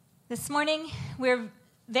This morning, we're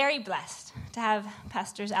very blessed to have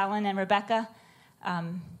Pastors Allan and Rebecca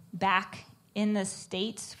back in the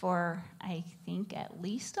States for, I think, at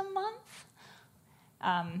least a month.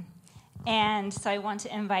 And so I want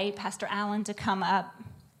to invite Pastor Allan to come up.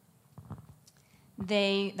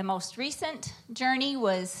 The most recent journey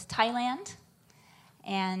was Thailand.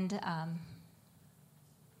 And,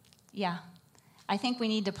 I think we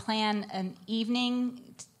need to plan an evening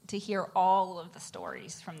to hear all of the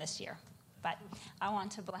stories from this year. But I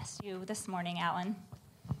want to bless you this morning, Allan.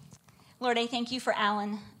 Lord, I thank you for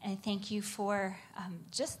Allan. I thank you for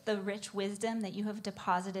just the rich wisdom that you have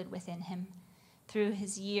deposited within him through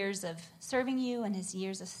his years of serving you and his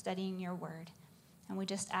years of studying your word. And we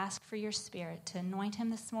just ask for your Spirit to anoint him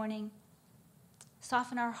this morning,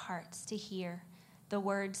 soften our hearts to hear the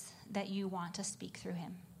words that you want to speak through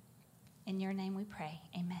him. In your name we pray,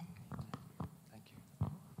 amen.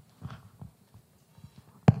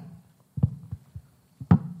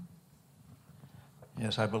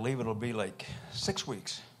 Yes, I believe it'll be like 6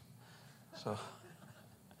 weeks. So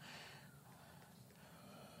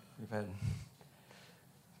we've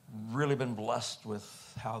really been blessed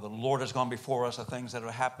with how the Lord has gone before us, the things that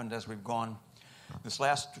have happened as we've gone. This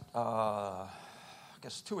last,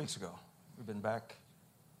 2 weeks ago, we've been back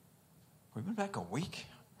a week.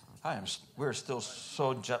 We're still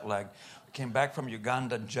so jet lagged. We came back from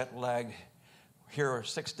Uganda, jet lagged. Here are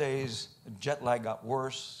 6 days, the jet lag got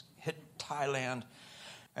worse, hit Thailand.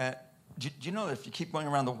 Do you know that if you keep going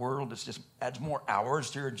around the world, it just adds more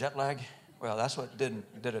hours to your jet lag? Well, that's what did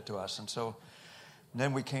it to us. And so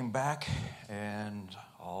then we came back and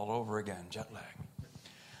all over again, jet lag.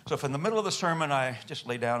 So if in the middle of the sermon I just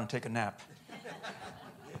lay down and take a nap,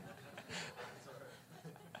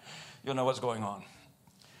 you'll know what's going on.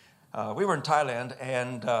 We were in Thailand,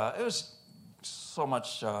 and it was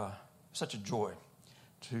such a joy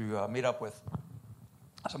to meet up with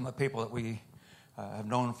some of the people that we have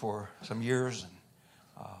known for some years,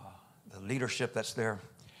 and the leadership that's there.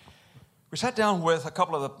 We sat down with a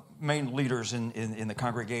couple of the main leaders in the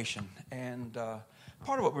congregation, and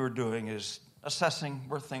part of what we were doing is assessing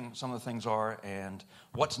where some of the things are and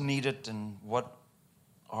what's needed and what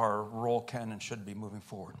our role can and should be moving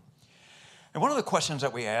forward. And one of the questions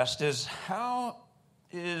that we asked is, how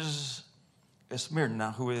is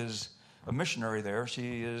Esmirna, who is a missionary there,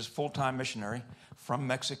 she is full-time missionary from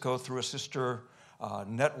Mexico through a sister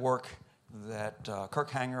network that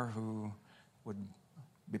Kirk Hanger, who would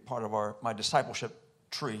be part of my discipleship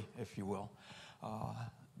tree, if you will,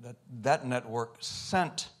 that network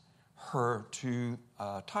sent her to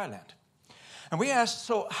Thailand. And we asked,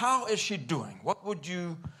 so how is she doing?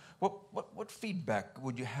 What feedback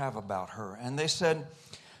would you have about her? And they said,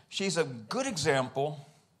 she's a good example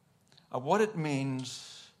of what it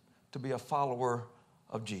means to be a follower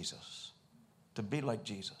of Jesus, to be like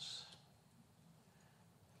Jesus.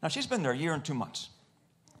 Now, she's been there a year and 2 months.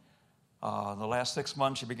 The last 6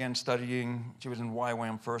 months, she began studying. She was in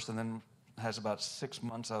YWAM first, and then has about 6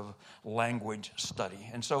 months of language study.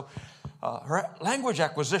 And so her language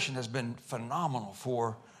acquisition has been phenomenal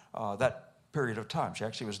for that period of time. She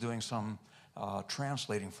actually was doing some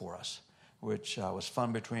translating for us, which was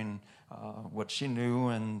fun between what she knew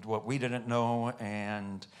and what we didn't know,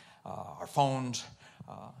 and our phones.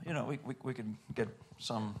 We could get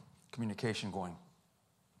some communication going.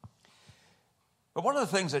 But one of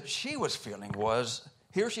the things that she was feeling was,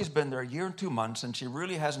 here she's been there a year and 2 months, and she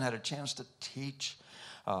really hasn't had a chance to teach.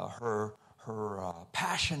 Her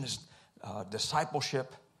passion is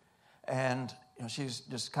discipleship, and she's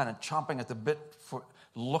just kind of chomping at the bit for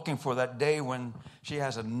looking for that day when she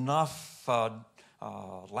has enough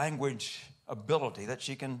language ability that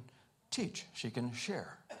she can teach, she can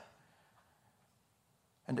share.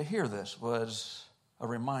 And to hear this was a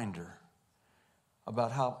reminder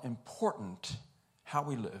about how important how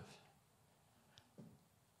we live,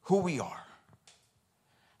 who we are,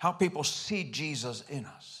 how people see Jesus in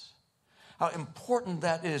us, how important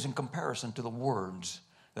that is in comparison to the words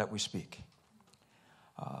that we speak.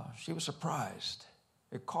 She was surprised.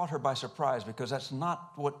 It caught her by surprise because that's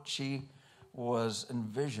not what she was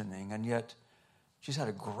envisioning, and yet she's had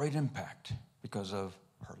a great impact because of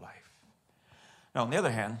her life. Now, on the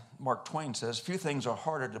other hand, Mark Twain says, few things are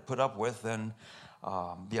harder to put up with than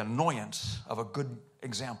the annoyance of a good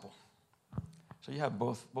example. So you have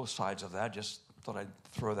both sides of that. Just thought I'd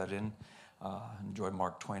throw that in. Enjoy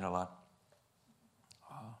Mark Twain a lot.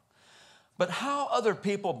 But how other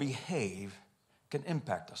people behave can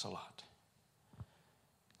impact us a lot.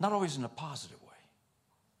 Not always in a positive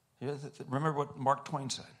way. Remember what Mark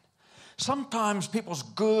Twain said. sometimes people's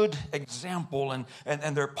good example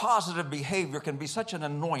and their positive behavior can be such an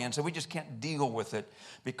annoyance that we just can't deal with it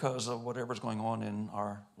because of whatever's going on in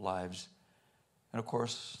our lives. And of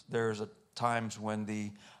course, there's times when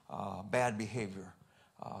the bad behavior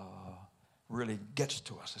really gets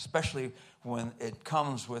to us, especially when it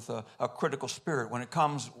comes with a critical spirit, when it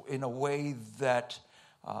comes in a way that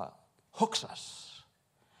hooks us.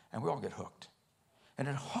 And we all get hooked. And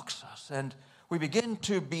it hooks us. And we begin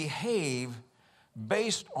to behave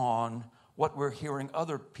based on what we're hearing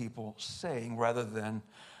other people saying rather than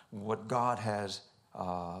what God has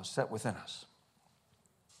set within us.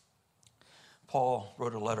 Paul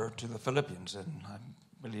wrote a letter to the Philipians, and I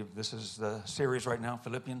believe this is the series right now,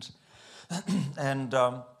 Philippians. And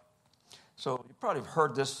so you probably have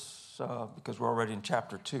heard this because we're already in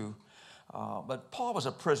chapter 2. But Paul was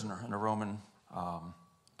a prisoner in a Roman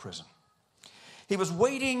prison. He was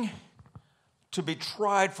waiting to be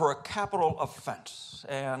tried for a capital offense,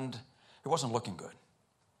 and it wasn't looking good.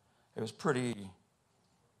 It was pretty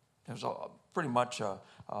much a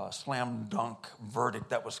slam dunk verdict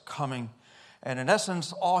that was coming. And in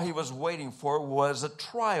essence, all he was waiting for was a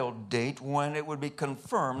trial date when it would be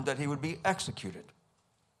confirmed that he would be executed.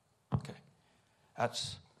 Okay,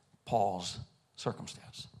 that's Paul's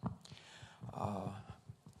circumstance.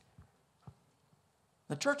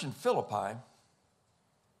 The church in Philippi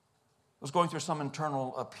was going through some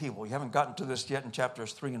internal upheaval. You haven't gotten to this yet in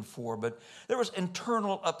chapters 3 and 4, but there was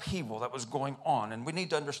internal upheaval that was going on, and we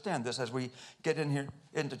need to understand this as we get in here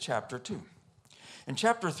into chapter 2. In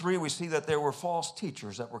chapter 3, we see that there were false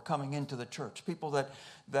teachers that were coming into the church, people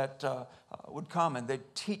that would come and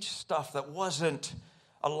they'd teach stuff that wasn't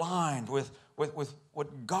aligned with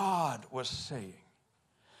what God was saying.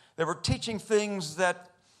 They were teaching things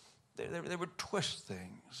that they would twist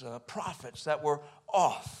things, prophets that were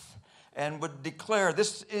off and would declare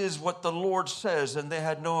this is what the Lord says, and they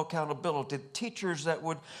had no accountability. Teachers that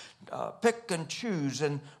would pick and choose,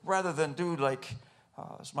 and rather than do like,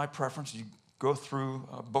 it's my preference, you go through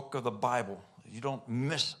a book of the Bible. You don't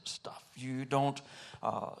miss stuff. You don't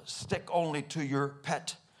stick only to your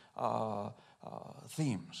pet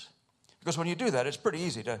themes. Because when you do that, it's pretty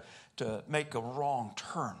easy to make a wrong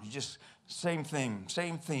turn. You just, same thing,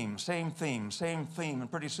 same theme, same theme, same theme, and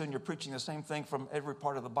pretty soon you're preaching the same thing from every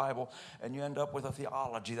part of the Bible, and you end up with a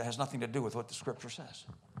theology that has nothing to do with what the Scripture says.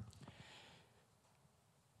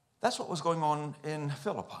 That's what was going on in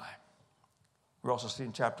Philippi. We also see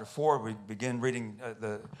in chapter 4, we begin reading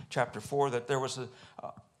the chapter 4, that there was a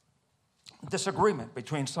disagreement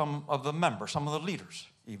between some of the members, some of the leaders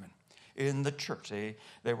even, in the church.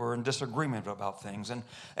 They were in disagreement about things.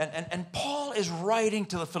 And Paul is writing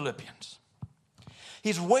to the Philippians.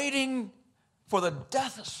 He's waiting for the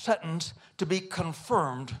death sentence to be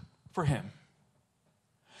confirmed for him.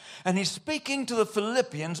 And he's speaking to the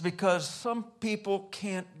Philippians because some people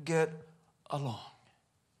can't get along.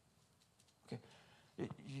 Okay,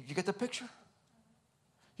 you get the picture?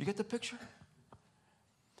 You get the picture?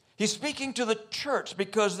 He's speaking to the church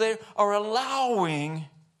because they are allowing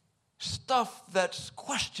stuff that's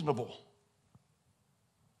questionable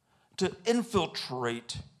to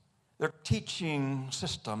infiltrate their teaching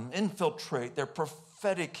system, infiltrate their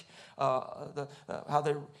prophetic, how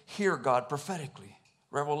they hear God prophetically,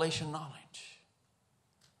 revelation knowledge.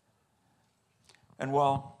 And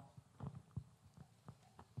while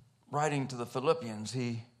writing to the Philippians,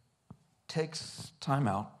 he takes time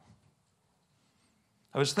out.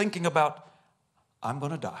 I was thinking about, I'm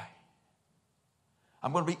going to die.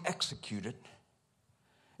 I'm going to be executed.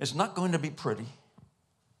 It's not going to be pretty.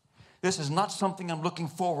 This is not something I'm looking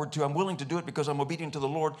forward to. I'm willing to do it because I'm obedient to the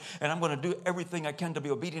Lord, and I'm going to do everything I can to be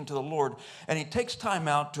obedient to the Lord. And he takes time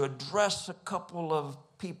out to address a couple of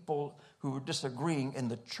people who were disagreeing in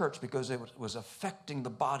the church because it was affecting the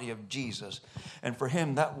body of Jesus. And for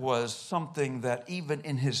him, that was something that even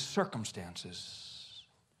in his circumstances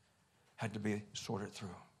had to be sorted through.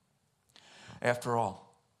 After all,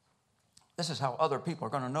 this is how other people are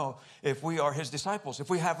going to know if we are his disciples, if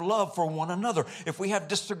we have love for one another, if we have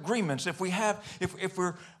disagreements, if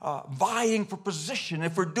we're vying for position,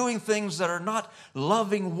 if we're doing things that are not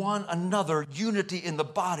loving one another, unity in the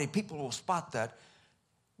body. People will spot that,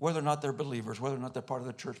 whether or not they're believers, whether or not they're part of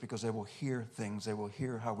the church, because they will hear things, they will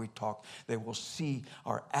hear how we talk, they will see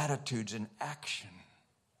our attitudes in action.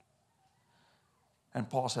 And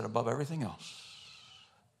Paul said, above everything else,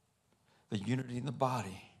 the unity in the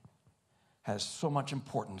body has so much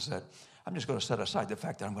importance that I'm just going to set aside the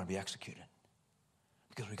fact that I'm going to be executed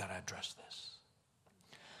because we got to address this.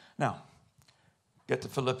 Now, get to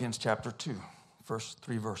Philippians chapter 2, first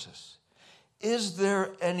 3 verses. is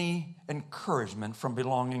there any encouragement from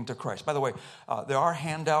belonging to Christ? By the way, there are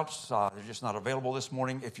handouts. They're just not available this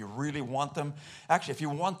morning. If you really want them, actually, if you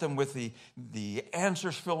want them with the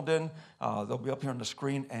answers filled in, they'll be up here on the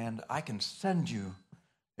screen, and I can send you,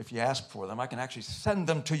 if you ask for them, I can actually send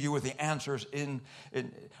them to you with the answers in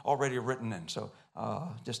already written in. So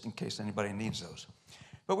just in case anybody needs those.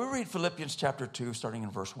 But we read Philippians chapter 2, starting in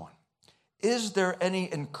verse 1. Is there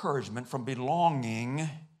any encouragement from belonging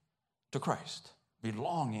to Christ?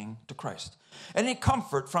 Belonging to Christ. Any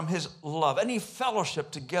comfort from his love? Any fellowship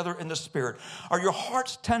together in the Spirit? Are your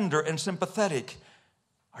hearts tender and sympathetic?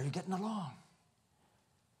 Are you getting along?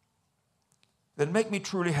 Then make me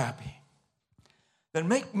truly happy. Then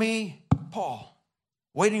make me, Paul,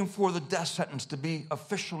 waiting for the death sentence to be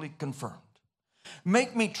officially confirmed.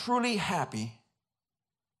 Make me truly happy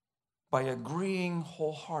by agreeing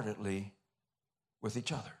wholeheartedly with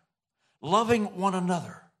each other, loving one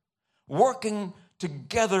another, working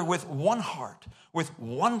together with one heart, with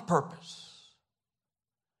one purpose.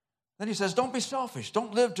 Then he says, don't be selfish.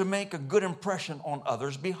 Don't live to make a good impression on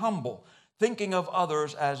others. Be humble, thinking of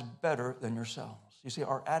others as better than yourselves. You see,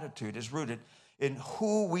 our attitude is rooted in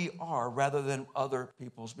who we are rather than other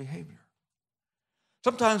people's behavior.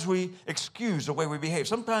 Sometimes we excuse the way we behave.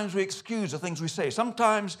 Sometimes we excuse the things we say.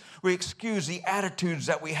 Sometimes we excuse the attitudes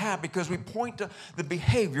that we have because we point to the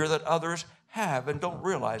behavior that others have and don't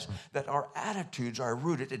realize that our attitudes are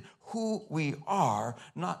rooted in who we are,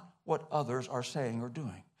 not what others are saying or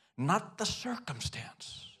doing, not the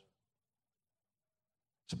circumstance.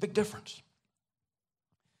 It's a big difference.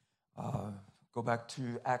 Go back to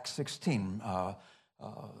Acts 16, the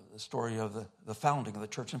story of the founding of the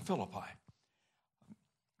church in Philippi.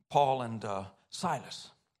 Paul and Silas.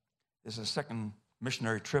 This is the second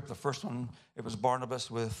missionary trip. The first one, it was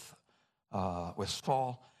Barnabas with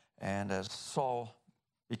Saul. And as Saul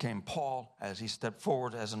became Paul, as he stepped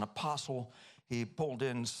forward as an apostle, he pulled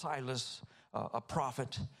in Silas, a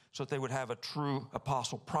prophet, so that they would have a true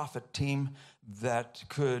apostle-prophet team that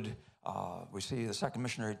could, we see the second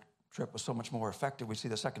missionary trip was so much more effective. We see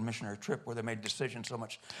the second missionary trip where they made decisions so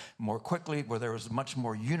much more quickly, where there was much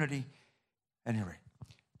more unity. At any rate.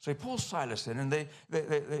 So he pulls Silas in, and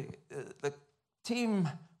the team,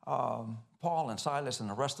 Paul and Silas and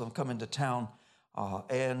the rest of them come into town,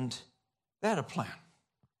 and they had a plan.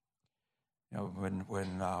 You know,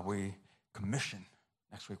 when we commission,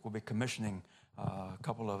 next week we'll be commissioning a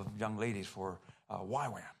couple of young ladies for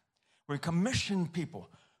YWAM. We commission people.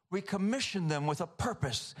 We commission them with a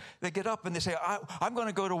purpose. They get up and they say, I'm going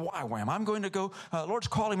to go to YWAM. I'm going to go, Lord's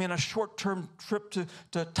calling me on a short-term trip to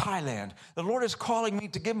Thailand. The Lord is calling me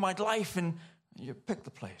to give my life, and you pick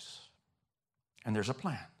the place. And there's a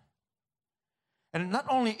plan. And not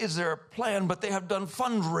only is there a plan, but they have done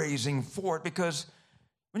fundraising for it, because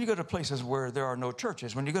when you go to places where there are no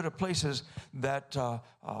churches, when you go to places that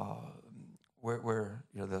where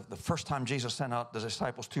you know, the first time Jesus sent out the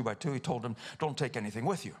disciples 2 by 2, he told them, don't take anything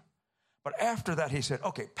with you. But after that, he said,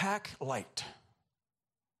 okay, pack light.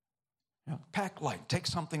 You know, pack light. Take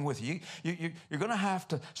something with you. You're going to have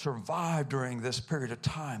to survive during this period of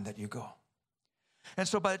time that you go. And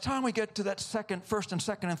so by the time we get to that first and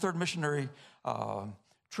second and third missionary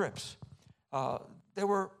trips, they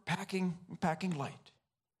were packing light.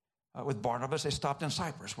 With Barnabas, they stopped in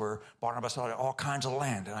Cyprus, where Barnabas had all kinds of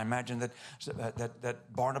land. And I imagine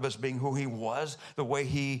that Barnabas, being who he was, the way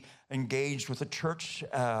he engaged with the church,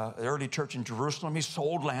 the early church in Jerusalem, he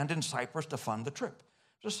sold land in Cyprus to fund the trip.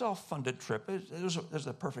 It was a self-funded trip. It was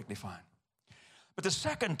perfectly fine. But the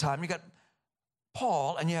second time, you got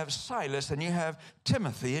Paul, and you have Silas, and you have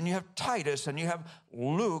Timothy, and you have Titus, and you have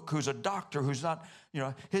Luke, who's a doctor, who's not, you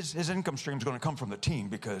know, his income stream is going to come from the team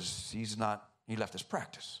because he left his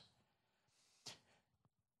practice.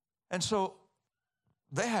 And so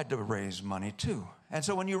they had to raise money too. And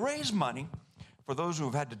so when you raise money, for those who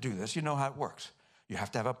have had to do this, you know how it works. You have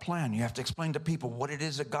to have a plan. You have to explain to people what it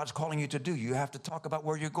is that God's calling you to do. You have to talk about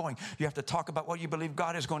where you're going. You have to talk about what you believe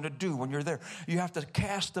God is going to do when you're there. You have to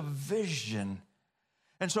cast a vision.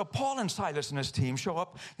 And so Paul and Silas and his team show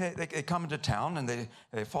up. They come into town, and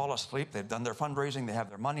they fall asleep. They've done their fundraising. They have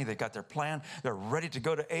their money. They got their plan. They're ready to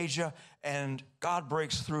go to Asia. And God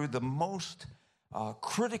breaks through the most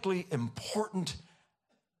critically important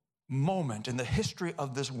moment in the history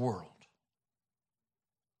of this world,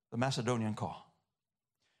 the Macedonian call.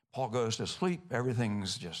 Paul goes to sleep.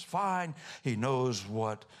 Everything's just fine. He knows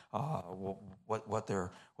what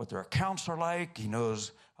their accounts are like. He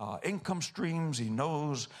knows income streams. He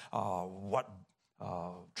knows what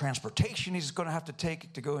transportation he's going to have to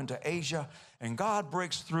take to go into Asia. And God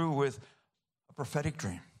breaks through with a prophetic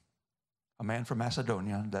dream. A man from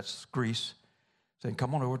Macedonia, that's Greece, saying,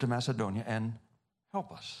 come on over to Macedonia and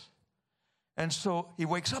help us. And so he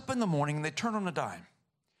wakes up in the morning and they turn on a dime.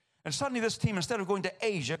 And suddenly this team, instead of going to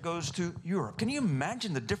Asia, goes to Europe. Can you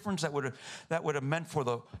imagine the difference that would have meant for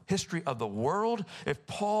the history of the world if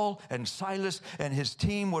Paul and Silas and his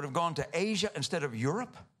team would have gone to Asia instead of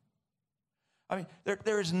Europe? I mean,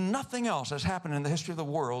 there is nothing else that's happened in the history of the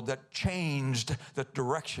world that changed the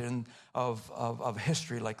direction of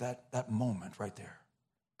history like that moment right there.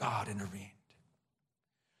 God intervened.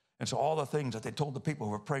 And so all the things that they told the people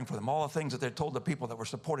who were praying for them, all the things that they told the people that were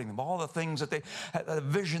supporting them, all the things that they had, the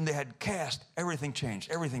vision they had cast, everything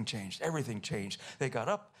changed, everything changed, everything changed. They got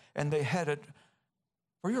up and they headed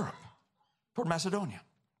for Europe, toward Macedonia.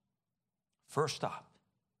 First stop,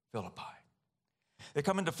 Philippi. They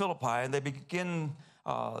come into Philippi and they begin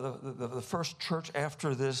the first church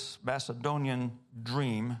after this Macedonian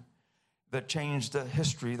dream that changed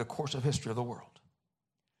the course of history of the world.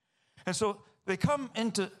 And so they come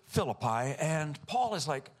into Philippi, and Paul is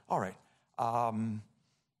like, all right,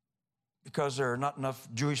 because there are not enough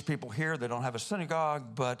Jewish people here, they don't have a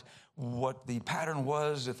synagogue, but what the pattern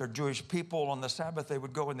was, if they're Jewish people, on the Sabbath, they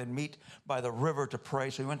would go and they'd meet by the river to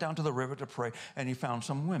pray. So he went down to the river to pray, and he found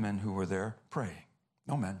some women who were there praying.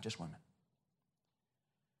 No men, just women.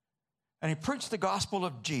 And he preached the gospel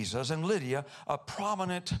of Jesus, and Lydia, a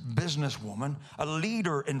prominent businesswoman, a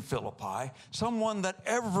leader in Philippi, someone that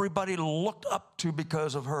everybody looked up to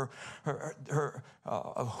because of her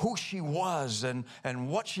of who she was and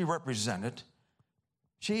what she represented.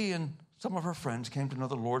 She and some of her friends came to know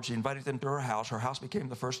the Lord. She invited them to her house. Her house became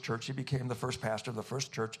the first church. She became the first pastor of the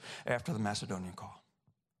first church after the Macedonian call.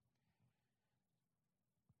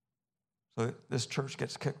 So this church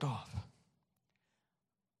gets kicked off.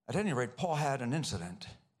 At any rate, Paul had an incident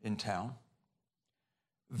in town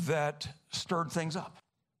that stirred things up.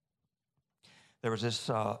 There was this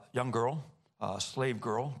young girl, slave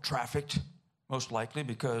girl, trafficked, most likely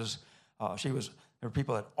because there were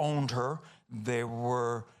people that owned her. They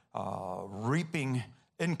were reaping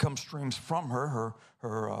income streams from her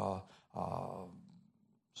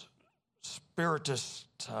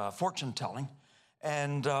spiritist fortune-telling.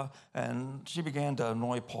 And she began to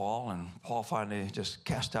annoy Paul, and Paul finally just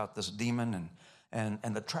cast out this demon,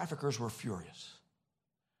 and the traffickers were furious.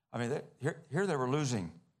 I mean, here they were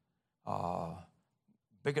losing.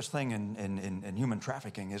 Biggest thing in human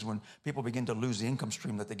trafficking is when people begin to lose the income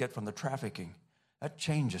stream that they get from the trafficking. That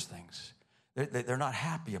changes things. They're not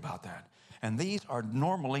happy about that. And these are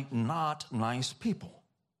normally not nice people,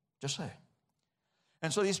 just say.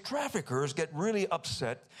 And so these traffickers get really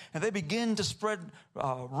upset, and they begin to spread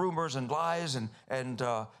rumors and lies, and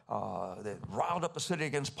they riled up the city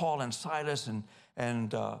against Paul and Silas, and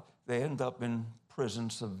they end up in prison,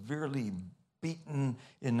 severely beaten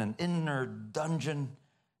in an inner dungeon.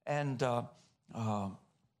 And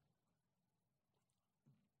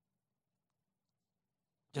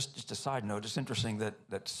just a side note, it's interesting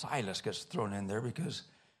that Silas gets thrown in there because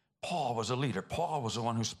Paul was a leader. Paul was the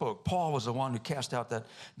one who spoke. Paul was the one who cast out that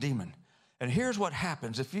demon. And here's what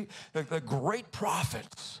happens. The great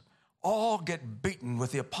prophets all get beaten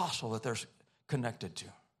with the apostle that they're connected to.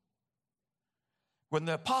 When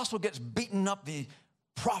the apostle gets beaten up, the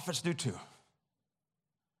prophets do too.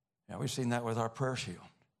 Yeah, we've seen that with our prayer shield.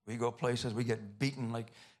 We go places, we get beaten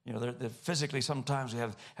like, they're physically sometimes we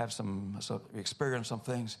we experience some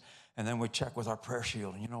things, and then we check with our prayer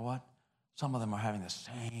shield, and you know what? Some of them are having the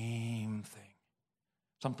same thing,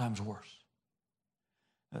 sometimes worse.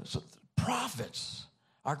 So prophets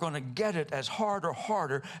are going to get it as hard or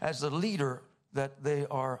harder as the leader that they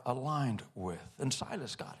are aligned with. And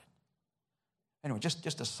Silas got it. Anyway,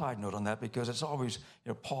 just a side note on that, because it's always,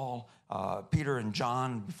 Paul, Peter and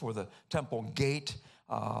John before the temple gate.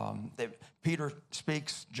 Peter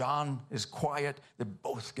speaks, John is quiet. They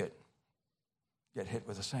both get hit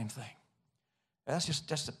with the same thing. That's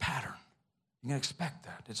just a pattern. You can expect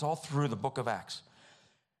that. It's all through the book of Acts.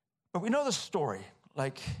 But we know the story,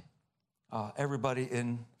 like everybody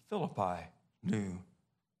in Philippi knew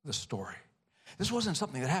the story. This wasn't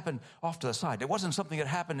something that happened off to the side. It wasn't something that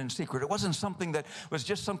happened in secret. It wasn't something that was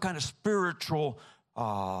just some kind of spiritual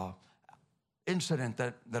incident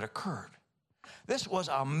that occurred. This was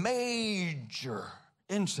a major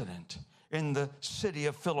incident in the city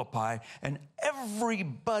of Philippi, and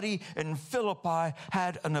everybody in Philippi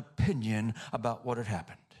had an opinion about what had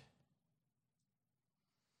happened.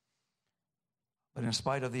 But in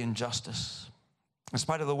spite of the injustice, in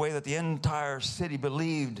spite of the way that the entire city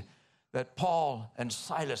believed that Paul and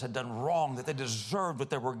Silas had done wrong, that they deserved what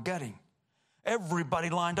they were getting,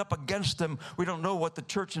 Everybody lined up against him. We don't know what the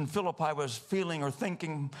church in Philippi was feeling or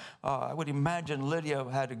thinking. I would imagine Lydia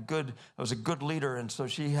was a good leader, and so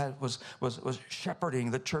she was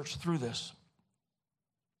shepherding the church through this.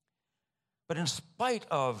 But in spite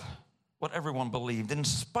of what everyone believed, in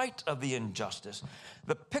spite of the injustice,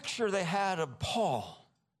 the picture they had of Paul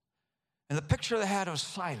and the picture they had of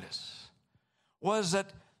Silas was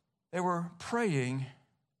that they were praying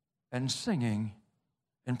and singing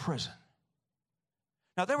in prison.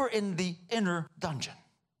 Now, they were in the inner dungeon.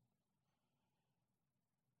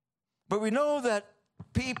 But we know that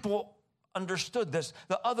people understood this.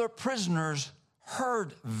 The other prisoners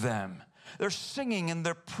heard them. Their singing and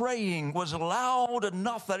their praying was loud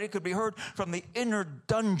enough that it could be heard from the inner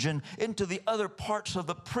dungeon into the other parts of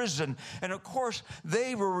the prison. And of course,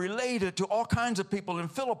 they were related to all kinds of people in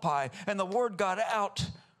Philippi, and the word got out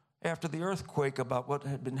after the earthquake about what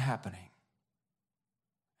had been happening.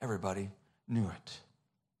 Everybody knew it.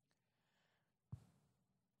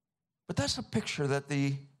 But that's a picture that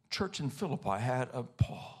the church in Philippi had of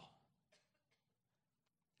Paul.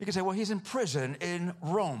 You can say, well, he's in prison in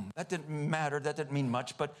Rome. That didn't matter. That didn't mean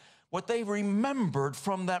much. But what they remembered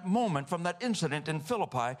from that moment, from that incident in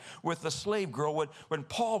Philippi with the slave girl, when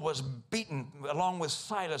Paul was beaten along with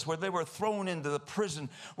Silas, where they were thrown into the prison,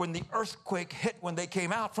 when the earthquake hit, when they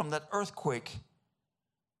came out from that earthquake,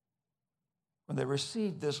 when they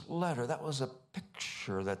received this letter, that was a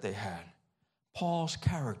picture that they had. Paul's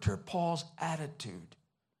character, Paul's attitude,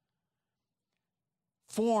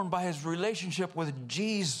 formed by his relationship with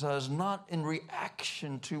Jesus, not in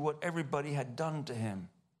reaction to what everybody had done to him.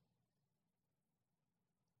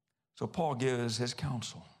 So Paul gives his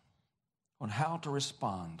counsel on how to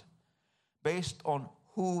respond based on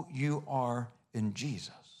who you are in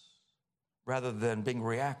Jesus, rather than being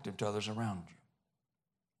reactive to others around you.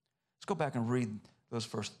 Let's go back and read those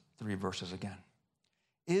first 3 verses again.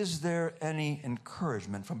 Is there any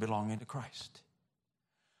encouragement from belonging to Christ?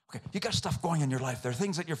 Okay, you got stuff going in your life. There are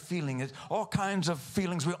things that you're feeling. All kinds of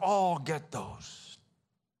feelings. We all get those.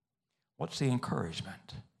 What's the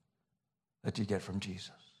encouragement that you get from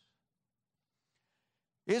Jesus?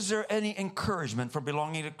 Is there any encouragement from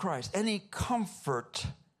belonging to Christ? Any comfort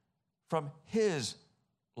from his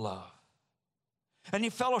love?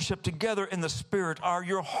 Any fellowship together in the Spirit? Are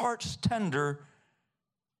your hearts tender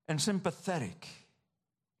and sympathetic?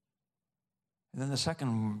 And then the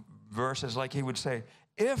second verse is like he would say,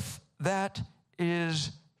 if that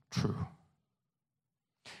is true,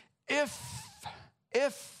 if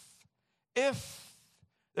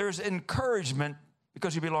there's encouragement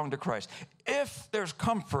because you belong to Christ, if there's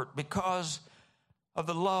comfort because of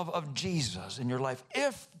the love of Jesus in your life,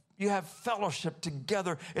 if you have fellowship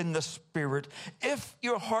together in the Spirit, if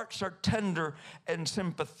your hearts are tender and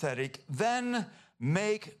sympathetic, then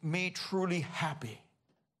make me truly happy.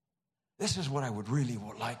 This is what I would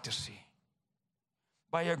like to see.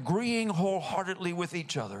 By agreeing wholeheartedly with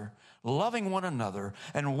each other, loving one another,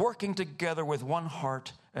 and working together with one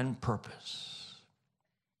heart and purpose.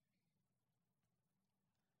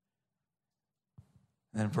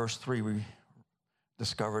 And then in verse 3, we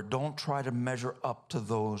discover, don't try to measure up to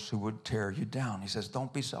those who would tear you down. He says,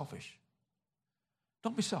 don't be selfish.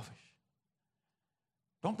 Don't be selfish.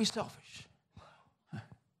 Don't be selfish.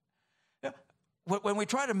 When we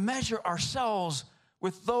try to measure ourselves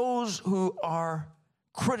with those who are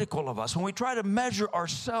critical of us, when we try to measure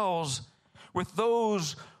ourselves with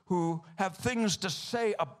those who have things to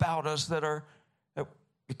say about us that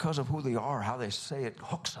because of who they are, how they say it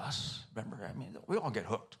hooks us. Remember, we all get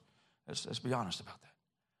hooked. Let's be honest about that.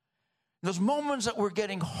 In those moments that we're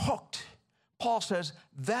getting hooked, Paul says,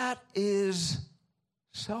 that is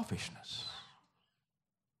selfishness.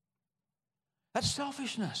 That's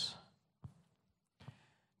selfishness.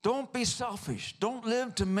 Don't be selfish. Don't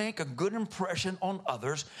live to make a good impression on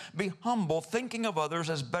others. Be humble, thinking of others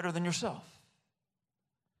as better than yourself.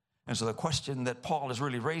 And so the question that Paul is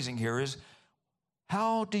really raising here is,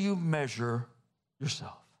 how do you measure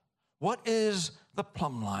yourself? What is the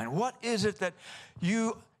plumb line? What is it that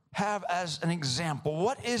you have as an example?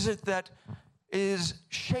 What is it that is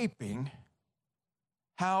shaping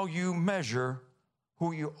how you measure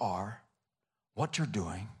who you are, what you're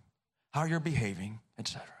doing, how you're behaving,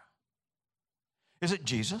 etc.? Is it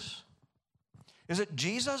Jesus? Is it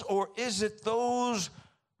Jesus, or is it those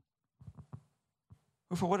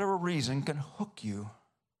who, for whatever reason, can hook you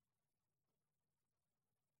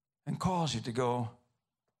and cause you to go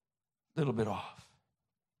a little bit off?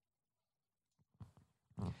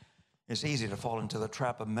 It's easy to fall into the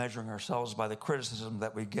trap of measuring ourselves by the criticism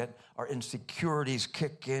that we get. Our insecurities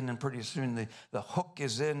kick in, and pretty soon the hook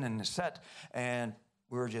is in and set, and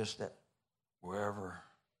we're just wherever,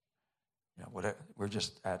 whatever, we're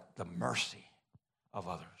just at the mercy of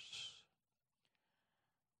others.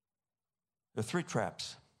 There are three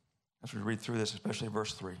traps, as we read through this, especially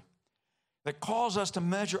verse 3, that cause us to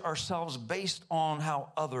measure ourselves based on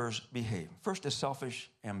how others behave. First is selfish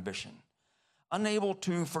ambition. Unable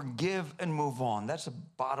to forgive and move on. That's the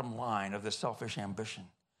bottom line of the selfish ambition.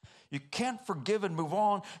 You can't forgive and move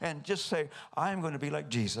on and just say, I'm going to be like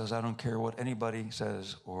Jesus. I don't care what anybody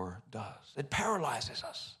says or does. It paralyzes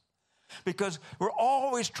us because we're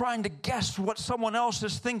always trying to guess what someone else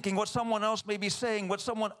is thinking, what someone else may be saying, what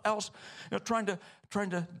someone else, trying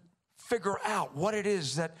to figure out what it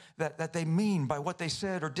is that they mean by what they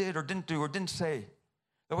said or did or didn't do or didn't say,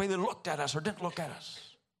 the way they looked at us or didn't look at us.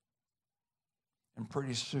 And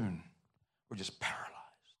pretty soon, we're just paralyzed.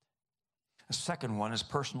 The second one is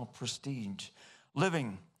personal prestige.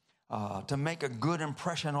 Living to make a good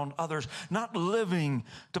impression on others. Not living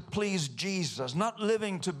to please Jesus. Not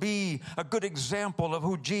living to be a good example of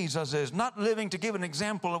who Jesus is. Not living to give an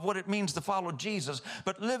example of what it means to follow Jesus.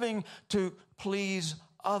 But living to please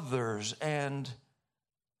others and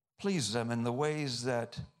please them in the ways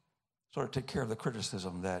that sort of take care of the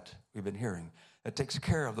criticism that we've been hearing. That takes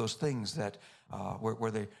care of those things that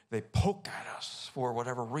where they poke at us for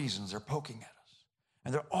whatever reasons they're poking at us.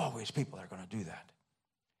 And there are always people that are going to do that.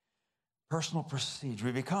 Personal prestige.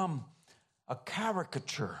 We become a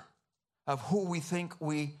caricature of who we think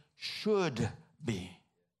we should be.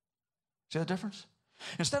 See the difference?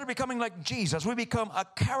 Instead of becoming like Jesus, we become a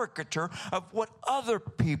caricature of what other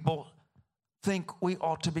people think we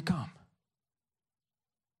ought to become.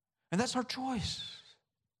 And that's our choice.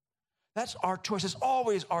 That's our choice. It's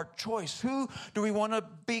always our choice. Who do we want to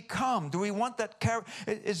become? Do we want that character?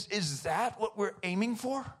 Is that what we're aiming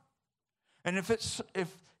for? And if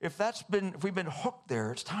we've been hooked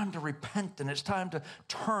there, it's time to repent and it's time to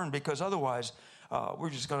turn, because otherwise we're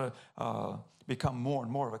just going to become more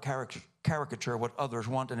and more of a caricature of what others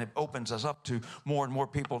want, and it opens us up to more and more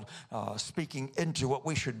people speaking into what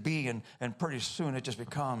we should be, and pretty soon it just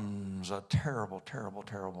becomes a terrible, terrible,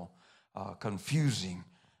 terrible, confusing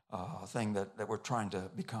thing that we're trying to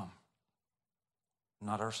become.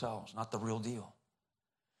 Not ourselves, not the real deal.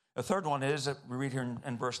 The third one is, that we read here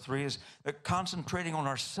in verse 3, is that concentrating on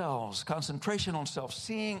ourselves, concentration on self,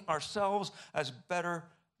 seeing ourselves as better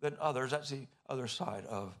than others. That's the other side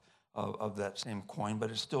of that same coin,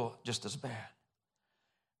 but it's still just as bad.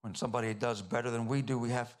 When somebody does better than we do, we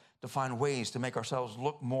have to find ways to make ourselves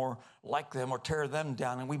look more like them or tear them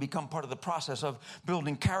down, and we become part of the process of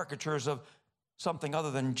building caricatures of something other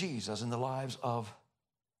than Jesus in the lives of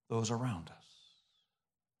those around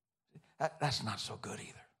us. That's not so good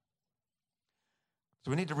either. So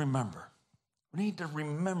we need to remember. We need to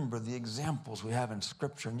remember the examples we have in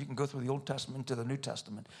Scripture. And you can go through the Old Testament to the New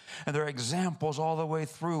Testament. And there are examples all the way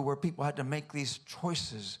through where people had to make these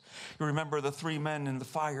choices. You remember the three men in the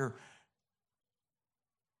fire.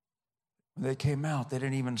 When they came out, they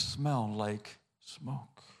didn't even smell like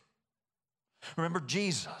smoke. Remember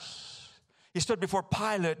Jesus. He stood before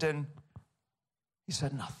Pilate and he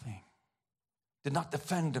said nothing. Did not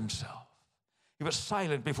defend himself. He was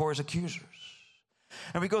silent before his accusers.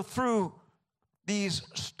 And we go through these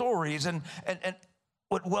stories, and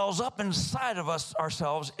what wells up inside of us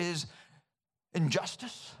ourselves is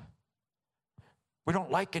injustice. We don't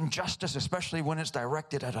like injustice, especially when it's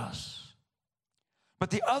directed at us.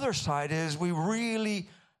 But the other side is we really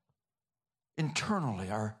internally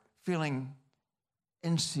are feeling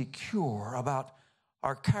insecure about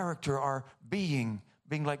our character, our being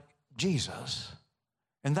like Jesus,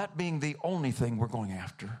 and that being the only thing we're going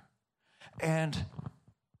after. And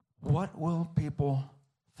what will people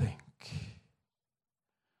think?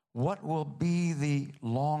 What will be the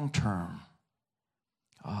long-term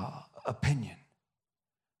opinion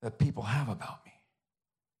that people have about me?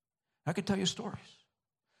 I could tell you stories.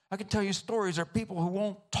 I could tell you stories of people who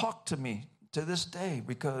won't talk to me to this day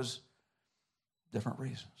because different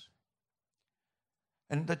reasons.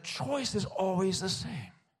 And the choice is always the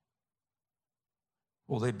same.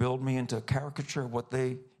 Will they build me into a caricature of what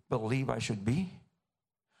they believe I should be?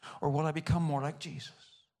 Or will I become more like Jesus?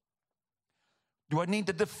 Do I need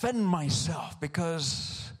to defend myself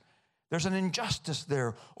because there's an injustice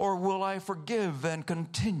there? Or will I forgive and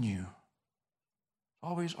continue?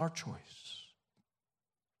 Always our choice.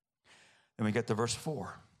 Then we get to verse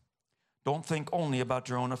 4. Don't think only about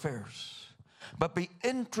your own affairs, but be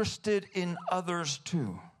interested in others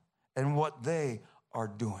too and what they are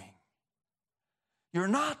doing. You're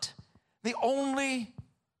not the only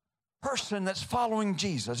person that's following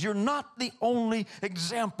Jesus. You're not the only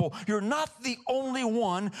example. You're not the only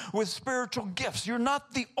one with spiritual gifts. You're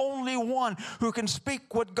not the only one who can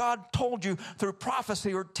speak what God told you through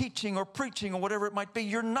prophecy or teaching or preaching or whatever it might be.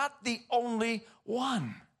 You're not the only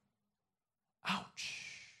one. Ouch.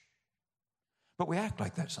 But we act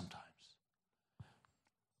like that sometimes.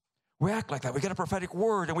 We act like that. We get a prophetic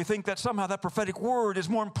word and we think that somehow that prophetic word is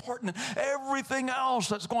more important than everything else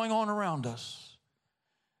that's going on around us.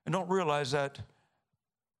 And don't realize that,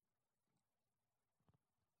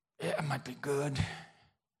 yeah, it might be good,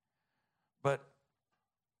 but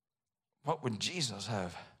what would Jesus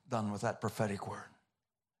have done with that prophetic word?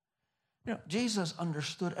 You know, Jesus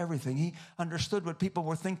understood everything. He understood what people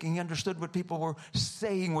were thinking. He understood what people were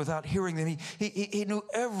saying without hearing them. He knew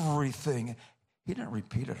everything. He didn't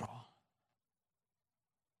repeat it all.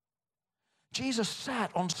 Jesus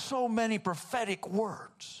sat on so many prophetic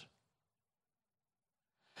words.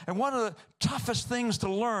 And one of the toughest things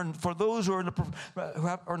to learn for those who are in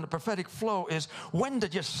the prophetic flow is when to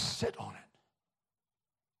just sit on it.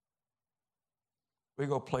 We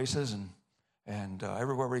go places and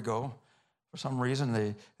everywhere we go, for some reason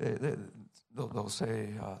they'll say,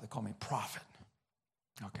 they call me prophet.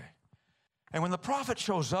 Okay. And when the prophet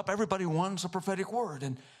shows up, everybody wants a prophetic word.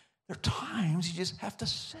 And there are times you just have to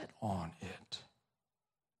sit on it.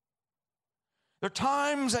 There are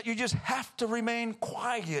times that you just have to remain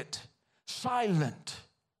quiet, silent.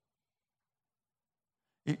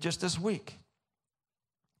 Just this week,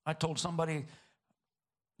 I told somebody,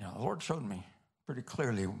 the Lord showed me pretty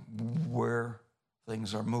clearly where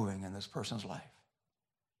things are moving in this person's life.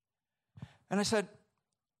 And I said,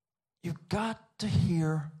 you've got to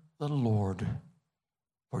hear the Lord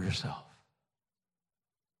for yourself.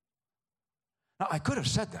 Now, I could have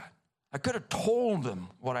said that. I could have told them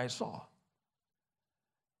what I saw.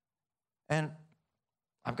 And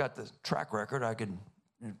I've got this track record. I could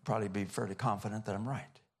probably be fairly confident that I'm right.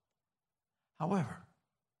 However,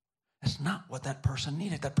 that's not what that person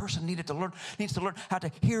needed. That person needs to learn how to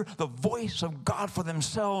hear the voice of God for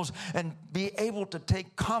themselves and be able to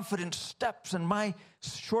take confident steps. And my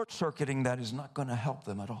short-circuiting that is not going to help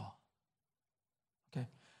them at all. Okay?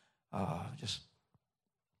 Just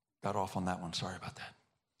got off on that one. Sorry about that.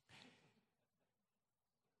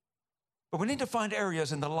 But we need to find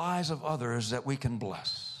areas in the lives of others that we can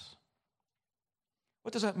bless.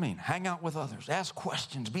 What does that mean? Hang out with others. Ask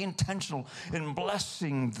questions. Be intentional in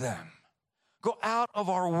blessing them. Go out of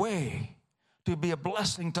our way to be a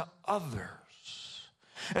blessing to others,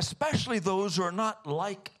 especially those who are not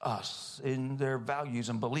like us in their values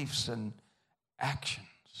and beliefs and actions.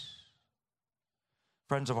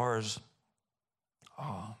 Friends of ours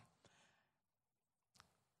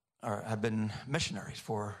have been missionaries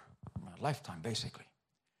for a lifetime, basically.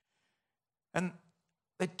 And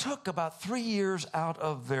they took about 3 years out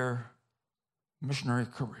of their missionary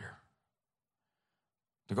career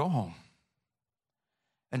to go home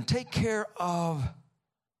and take care of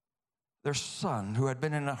their son who had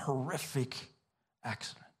been in a horrific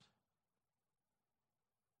accident.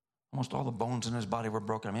 Almost all the bones in his body were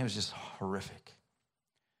broken. I mean, it was just horrific.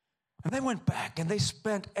 And they went back and they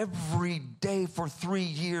spent every day for 3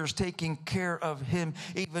 years taking care of him,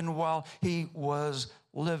 even while he was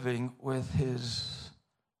living with his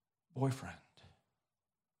boyfriend.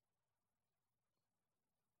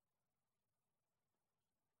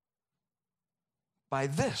 By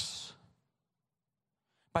this,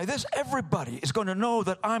 everybody is going to know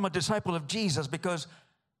that I'm a disciple of Jesus because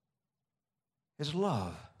his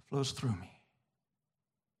love flows through me.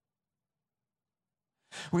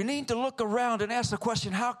 We need to look around and ask the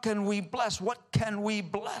question, how can we bless? What can we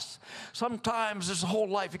bless? Sometimes there's a whole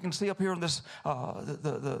life. You can see up here on this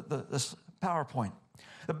this PowerPoint.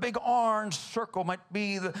 The big orange circle might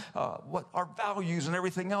be what our values and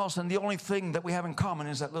everything else, and the only thing that we have in common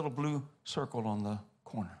is that little blue circle on the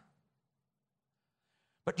corner.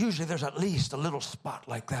 But usually there's at least a little spot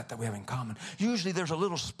like that we have in common. Usually there's a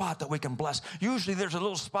little spot that we can bless. Usually there's a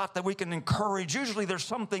little spot that we can encourage. Usually there's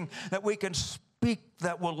something that we can speak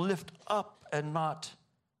that will lift up and not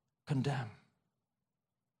condemn.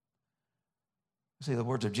 See, the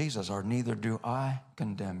words of Jesus are, neither do I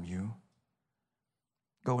condemn you.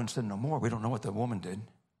 Go and sin no more. We don't know what the woman did.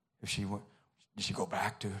 Did she go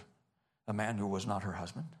back to a man who was not her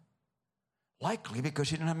husband? Likely because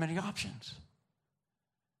she didn't have many options.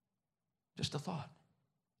 Just a thought.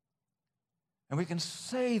 And we can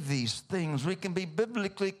say these things. We can be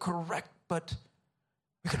biblically correct, but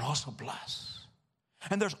we can also bless.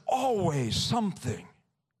 And there's always something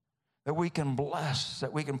that we can bless,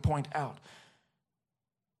 that we can point out.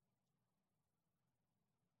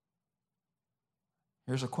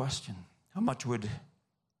 Here's a question. How much would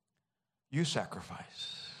you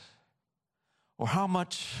sacrifice? Or how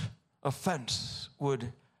much offense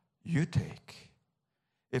would you take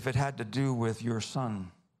if it had to do with your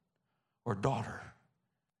son or daughter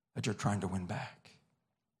that you're trying to win back?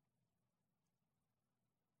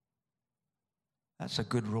 That's a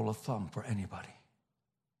good rule of thumb for anybody.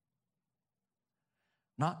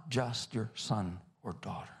 Not just your son or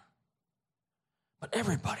daughter, but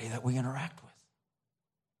everybody that we interact with.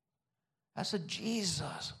 That's a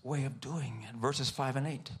Jesus way of doing it. Verses 5 and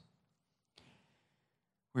 8.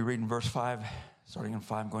 We read in verse 5, starting in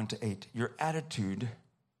 5, going to 8. Your attitude,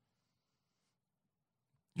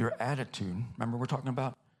 remember we're talking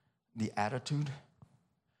about the attitude?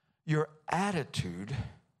 Your attitude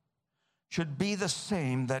should be the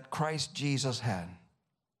same that Christ Jesus had.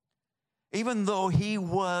 Even though he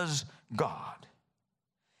was God,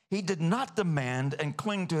 he did not demand and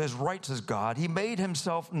cling to his rights as God. He made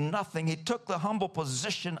himself nothing. He took the humble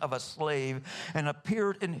position of a slave and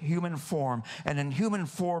appeared in human form. And in human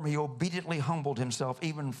form, he obediently humbled himself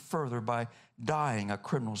even further by dying a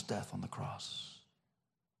criminal's death on the cross.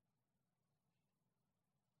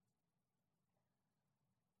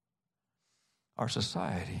 Our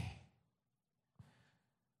society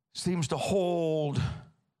seems to hold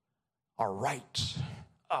our rights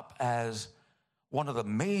up as one of the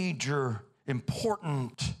major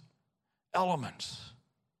important elements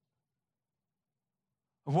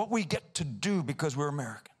of what we get to do because we're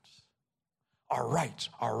Americans. Our rights,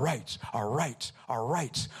 our rights, our rights, our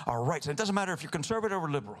rights, our rights. And it doesn't matter if you're conservative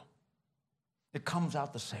or liberal. It comes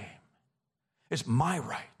out the same. It's my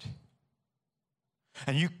right.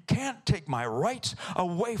 And you can't take my rights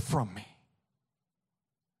away from me.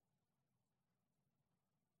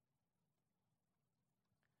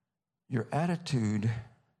 Your attitude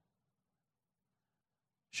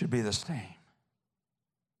should be the same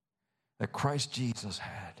that Christ Jesus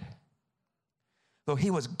had. Though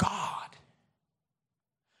he was God,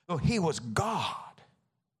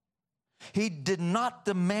 he did not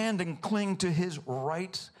demand and cling to his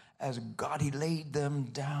rights as God. He laid them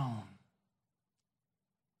down.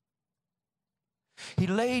 He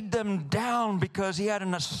laid them down because he had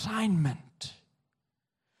an assignment.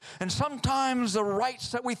 And sometimes the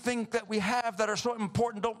rights that we think that we have that are so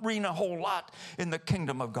important don't mean a whole lot in the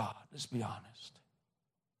kingdom of God. Let's be honest.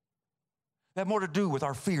 They have more to do with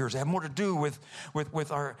our fears. They have more to do with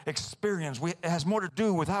our experience. It has more to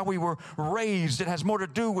do with how we were raised. It has more to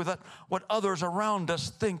do with what others around us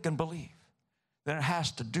think and believe than it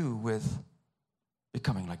has to do with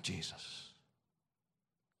becoming like Jesus.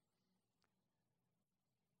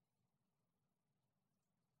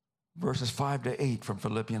 Verses 5 to 8 from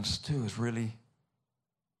Philippians 2 is really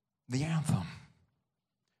the anthem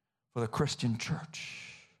for the Christian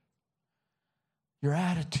church. Your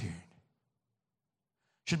attitude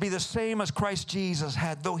should be the same as Christ Jesus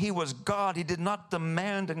had. Though he was God, he did not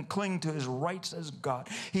demand and cling to his rights as God.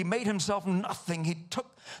 He made himself nothing. He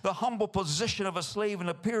took the humble position of a slave and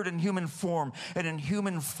appeared in human form. And in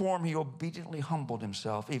human form, he obediently humbled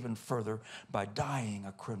himself even further by dying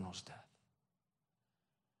a criminal's death.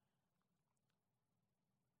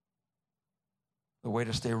 The way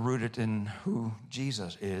to stay rooted in who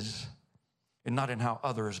Jesus is and not in how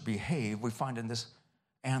others behave, we find in this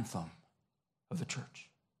anthem of the church.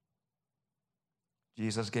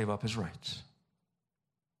 Jesus gave up his rights.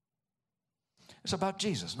 It's about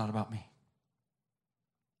Jesus, not about me.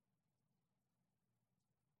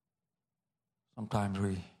 Sometimes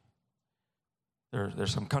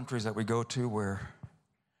there's some countries that we go to where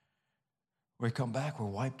we come back, we're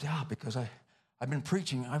wiped out because I've been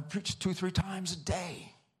preaching. I've preached 2-3 times a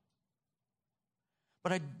day.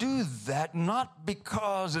 But I do that not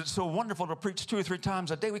because it's so wonderful to preach 2 or 3 times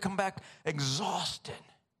a day. We come back exhausted.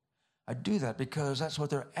 I do that because that's what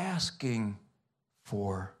they're asking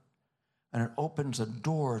for. And it opens a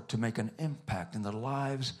door to make an impact in the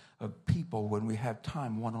lives of people when we have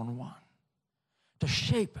time one-on-one. To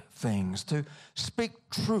shape things, to speak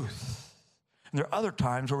truth. And there are other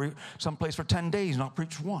times where we someplace for 10 days not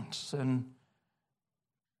preach once. And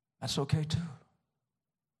that's okay too.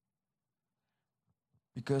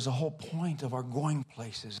 Because the whole point of our going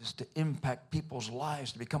places is to impact people's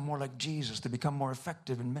lives, to become more like Jesus, to become more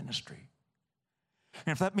effective in ministry.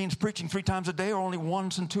 And if that means preaching 3 times a day or only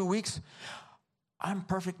once in 2 weeks, I'm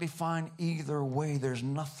perfectly fine either way. There's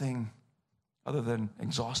nothing other than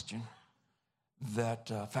exhaustion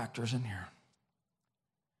that factors in here.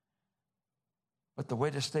 But the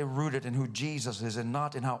way to stay rooted in who Jesus is and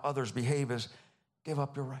not in how others behave is give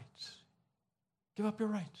up your rights. Give up your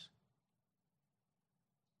rights.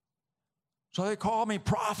 So they call me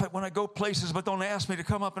prophet when I go places, but don't ask me to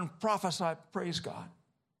come up and prophesy. Praise God.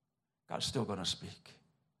 God's still going to speak.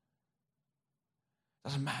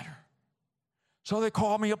 Doesn't matter. So they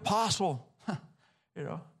call me apostle. You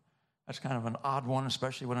know, that's kind of an odd one,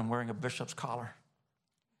 especially when I'm wearing a bishop's collar.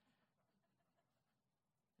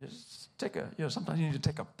 Just sometimes you need to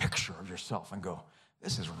take a picture of yourself and go,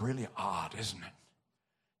 this is really odd, isn't it?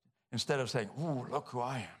 Instead of saying, ooh, look who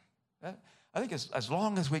I am. I think as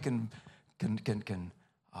long as we can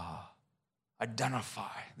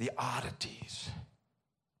identify the oddities,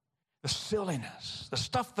 the silliness, the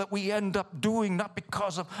stuff that we end up doing not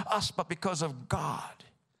because of us, but because of God.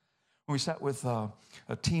 We sat with a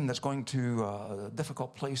team that's going to a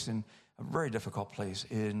very difficult place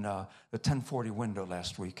in the 1040 window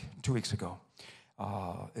last week, 2 weeks ago,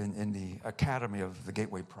 in the Academy of the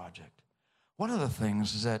Gateway Project. One of the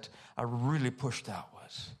things that I really pushed out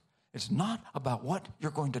was, it's not about what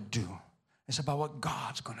you're going to do. It's about what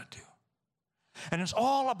God's going to do. And it's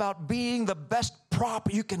all about being the best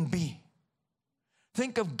prop you can be.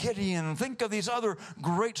 Think of Gideon. Think of these other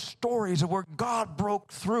great stories of where God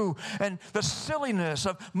broke through, and the silliness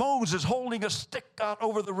of Moses holding a stick out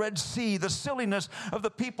over the Red Sea, the silliness of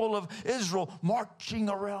the people of Israel marching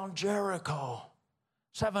around Jericho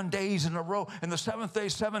 7 days in a row, and the seventh day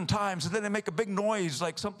 7 times, and then they make a big noise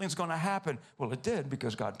like something's going to happen. Well, it did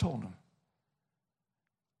because God told them.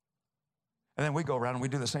 And then we go around and we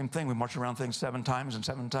do the same thing. We march around things 7 times and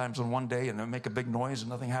 7 times in one day, and then make a big noise and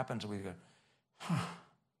nothing happens. And we go,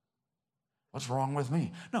 what's wrong with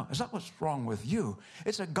me? No, it's not what's wrong with you.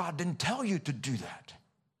 It's that God didn't tell you to do that.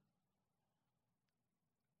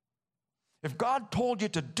 If God told you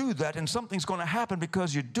to do that and something's going to happen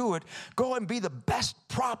because you do it, go and be the best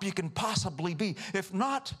prop you can possibly be. If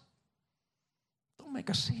not, don't make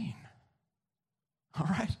a scene. All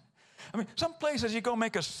right? I mean, some places you go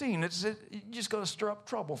make a scene, you just got to stir up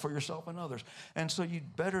trouble for yourself and others. And so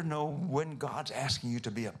you'd better know when God's asking you to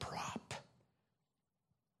be a prop.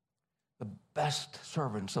 The best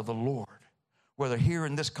servants of the Lord, whether here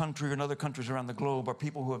in this country or in other countries around the globe, are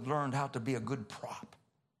people who have learned how to be a good prop,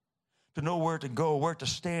 to know where to go, where to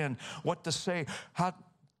stand, what to say,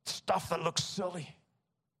 stuff that looks silly.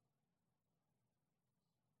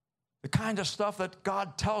 The kind of stuff that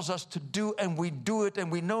God tells us to do, and we do it,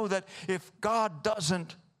 and we know that if God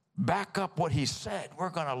doesn't back up what he said, we're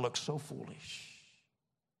going to look so foolish.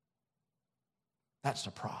 That's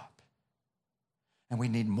a prop. And we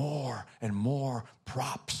need more and more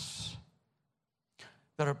props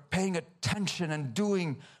that are paying attention and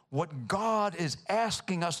doing what God is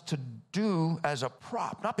asking us to do as a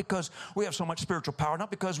prop. Not because we have so much spiritual power,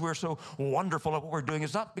 not because we're so wonderful at what we're doing.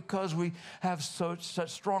 It's not because we have such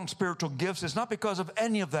strong spiritual gifts. It's not because of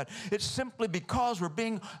any of that. It's simply because we're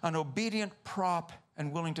being an obedient prop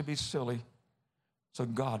and willing to be silly, so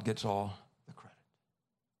God gets all the credit.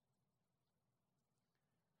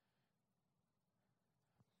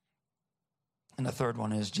 And the third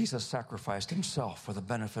one is Jesus sacrificed himself for the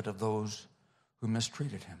benefit of those who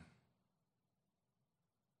mistreated him.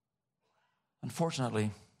 Unfortunately,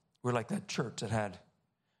 we're like that church that had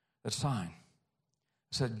that sign.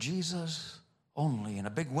 It said, Jesus only. And a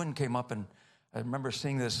big wind came up, and I remember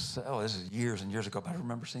seeing this, this is years and years ago, but I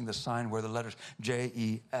remember seeing this sign where the letters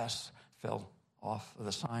J-E-S fell off of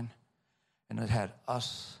the sign, and it had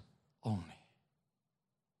us only.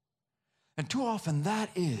 And too often that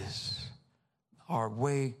is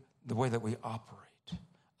the way that we operate.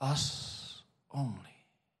 Us only.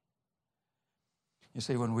 You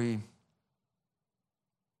see, when we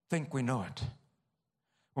think we know it,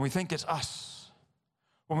 when we think it's us,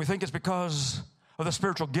 when we think it's because of the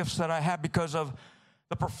spiritual gifts that I have, because of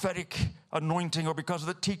the prophetic anointing, or because of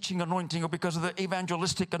the teaching anointing, or because of the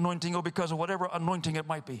evangelistic anointing, or because of whatever anointing it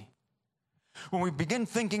might be. When we begin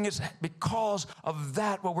thinking it's because of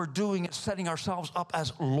that, what we're doing is setting ourselves up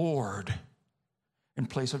as Lord in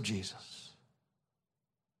place of Jesus.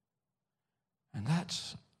 And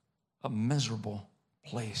that's a miserable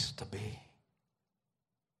place to be.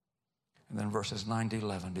 And then verses 9 to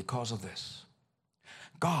 11, because of this,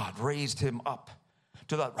 God raised him up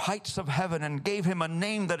to the heights of heaven and gave him a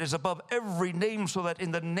name that is above every name, so that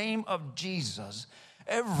in the name of Jesus,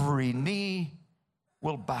 every knee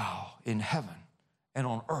will bow in heaven and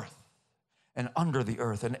on earth and under the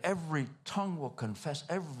earth, and every tongue will confess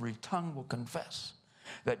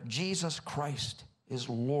that Jesus Christ is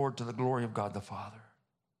Lord, to the glory of God the Father.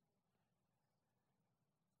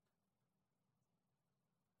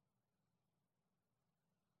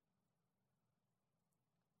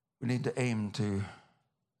 We need to aim to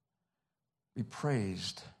be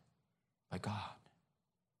praised by God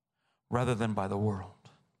rather than by the world.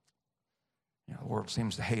 world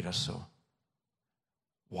seems to hate us so.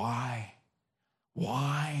 Why?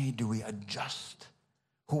 Why do we adjust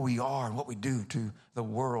who we are and what we do to the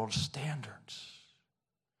world's standards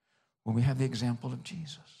when we have the example of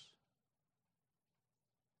Jesus?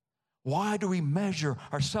 Why do we measure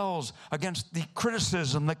ourselves against the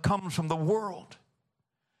criticism that comes from the world?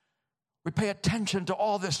 We pay attention to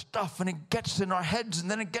all this stuff, and it gets in our heads,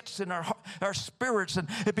 and then it gets in our spirits, and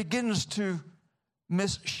it begins to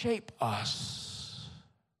misshape us.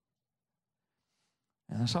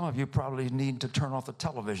 And some of you probably need to turn off the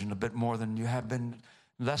television a bit more than you have been.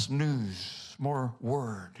 Less news, more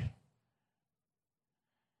word.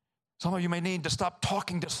 Some of you may need to stop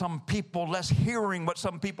talking to some people, less hearing what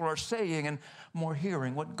some people are saying, and more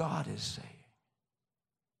hearing what God is saying.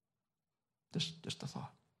 Just a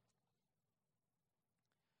thought.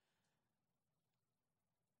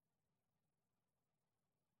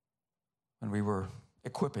 When we were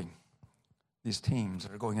equipping these teams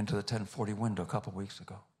that are going into the 1040 window a couple weeks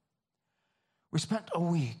ago, we spent a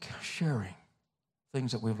week sharing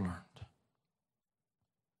things that we've learned.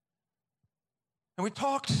 And we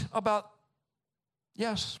talked about,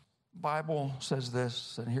 yes, Bible says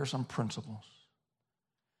this, and here's some principles.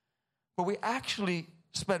 But we actually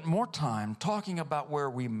spent more time talking about where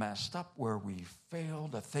we messed up, where we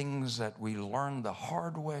failed, the things that we learned the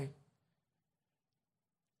hard way.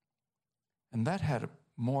 And that had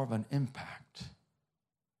more of an impact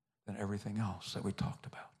than everything else that we talked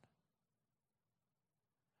about.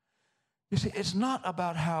 You see, it's not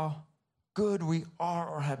about how good we are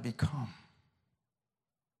or have become.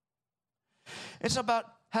 It's about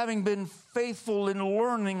having been faithful in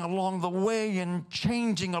learning along the way and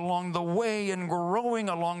changing along the way and growing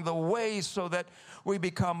along the way so that we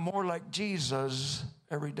become more like Jesus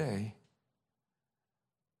every day.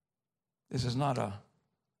 This is not a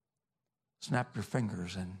snap your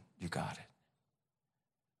fingers and you got it.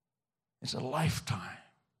 It's a lifetime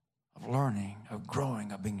of learning, of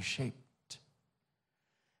growing, of being shaped.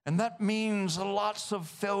 And that means lots of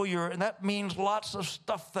failure, and that means lots of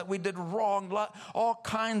stuff that we did wrong, all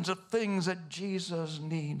kinds of things that Jesus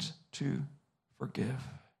needs to forgive.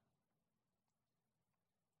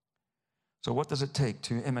 So what does it take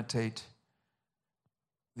to imitate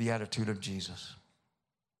the attitude of Jesus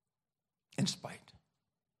in spite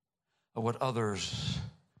of what others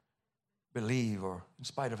believe or in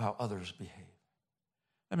spite of how others behave?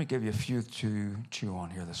 Let me give you a few to chew on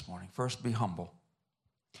here this morning. First, be humble.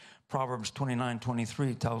 Proverbs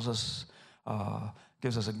 29:23 tells us,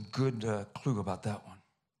 gives us a good clue about that one.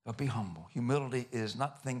 But be humble. Humility is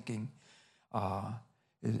not thinking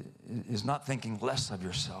less of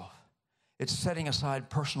yourself. It's setting aside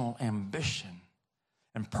personal ambition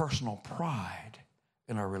and personal pride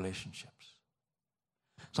in our relationships.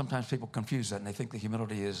 Sometimes people confuse that and they think that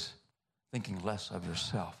humility is thinking less of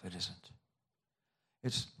yourself. It isn't.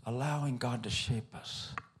 It's allowing God to shape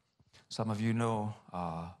us. Some of you know,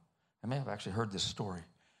 I may have actually heard this story.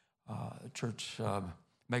 A church,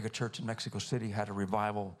 mega church in Mexico City had a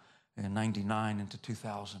revival in 99 into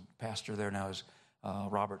 2000. Pastor there now is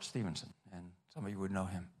Robert Stevenson, and some of you would know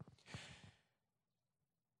him.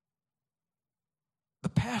 The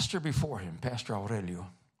pastor before him, Pastor Aurelio,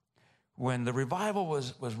 when the revival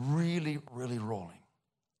was really, really rolling,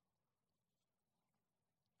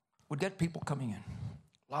 would get people coming in.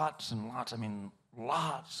 Lots and lots,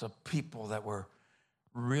 lots of people that were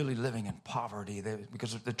really living in poverty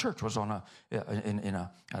because the church was on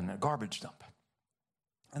a garbage dump.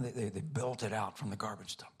 And they built it out from the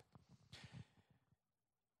garbage dump.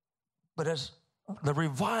 But as the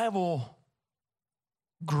revival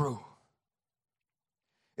grew,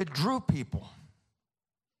 it drew people,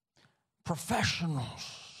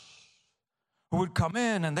 professionals, who would come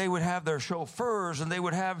in and they would have their chauffeurs and they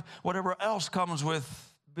would have whatever else comes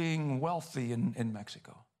with being wealthy in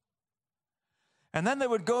Mexico. And then they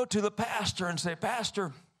would go to the pastor and say,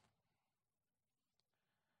 Pastor,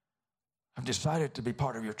 I've decided to be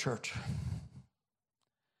part of your church,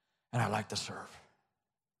 and I like to serve.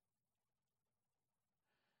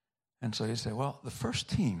 And so he'd say, well, the first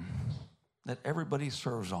team that everybody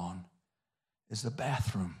serves on is the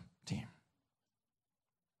bathroom team.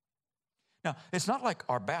 Now, it's not like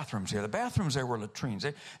our bathrooms here. The bathrooms there were latrines.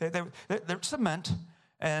 They're cement,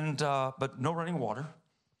 and but no running water.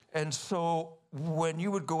 And so when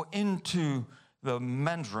you would go into the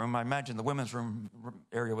men's room, I imagine the women's room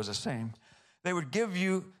area was the same, they would give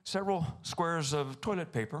you several squares of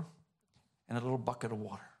toilet paper and a little bucket of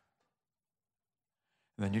water.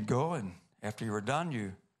 And then you'd go, and after you were done,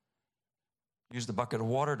 you use the bucket of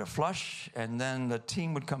water to flush, and then the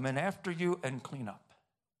team would come in after you and clean up.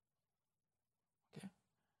 Okay?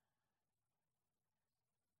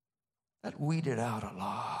 that weeded out a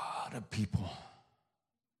lot of people.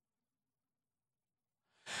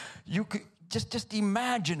 You could just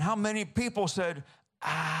imagine how many people said,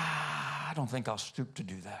 I don't think I'll stoop to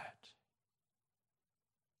do that.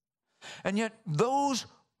 And yet those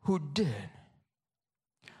who did,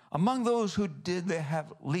 among those who did, they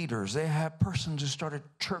have leaders. They have persons who started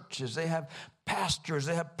churches. They have pastors.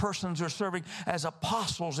 They have persons who are serving as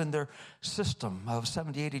apostles in their system of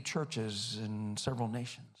 70, 80 churches in several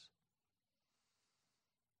nations.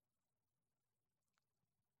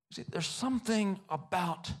 See, there's something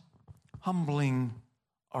about humbling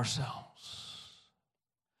ourselves.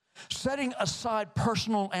 Setting aside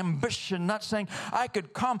personal ambition, not saying, I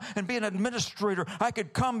could come and be an administrator. I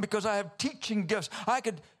could come because I have teaching gifts.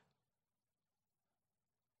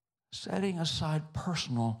 Setting aside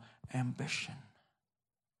personal ambition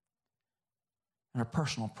and our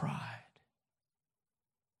personal pride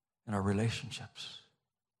and our relationships.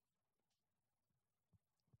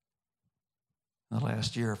 In the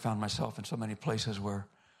last year, I found myself in so many places where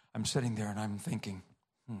I'm sitting there and I'm thinking,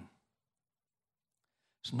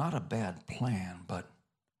 it's not a bad plan, but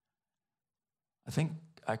I think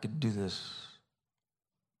I could do this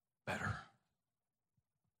better.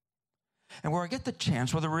 And where I get the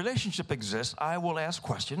chance, where the relationship exists, I will ask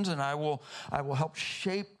questions and I will help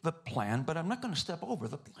shape the plan, but I'm not going to step over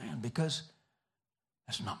the plan because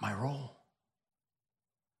that's not my role.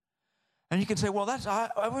 And you can say, well, I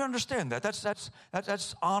understand that.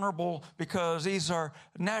 That's honorable because these are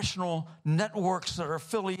national networks that are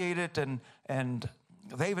affiliated and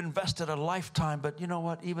they've invested a lifetime. But you know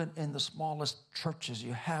what? Even in the smallest churches,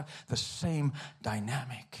 you have the same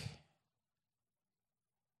dynamic.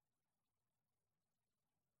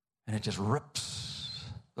 And it just rips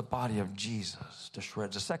the body of Jesus to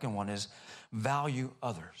shreds. The second one is value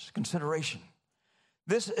others, consideration.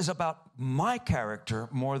 This is about my character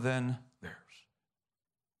more than theirs.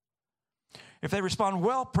 If they respond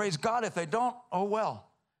well, praise God. If they don't, oh well.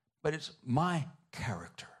 But it's my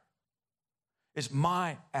character. It's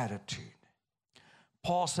my attitude.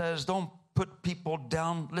 Paul says, don't put people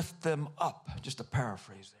down, lift them up. Just a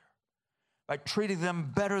paraphrase there. By treating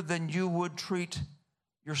them better than you would treat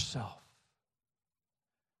yourself.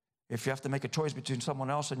 If you have to make a choice between someone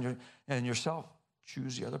else and yourself,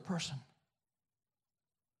 choose the other person.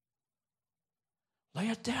 Lay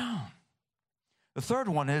it down. The third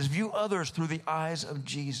one is view others through the eyes of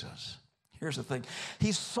Jesus. Here's the thing.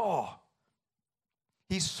 He saw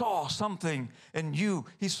something in you.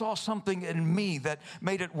 He saw something in me that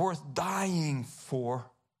made it worth dying for.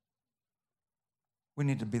 We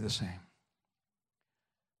need to be the same.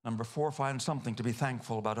 Number 4, find something to be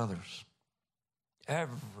thankful about others.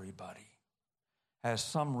 Everybody has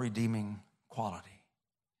some redeeming quality.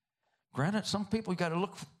 Granted, some people you got to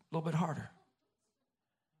look a little bit harder.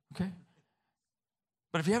 Okay?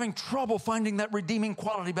 But if you're having trouble finding that redeeming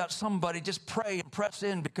quality about somebody, just pray and press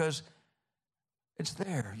in because it's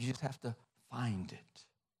there. You just have to find it.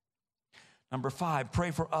 Number 5, pray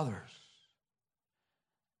for others.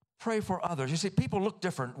 Pray for others. You see, people look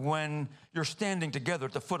different when you're standing together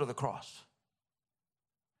at the foot of the cross.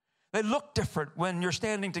 They look different when you're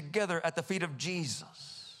standing together at the feet of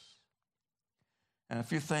Jesus. And a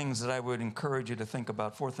few things that I would encourage you to think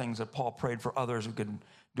about, 4 things that Paul prayed for others. We could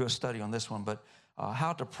do a study on this one, but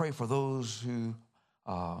how to pray for those who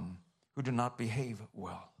do not behave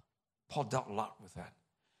well. Paul dealt a lot with that.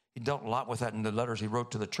 He dealt a lot with that in the letters he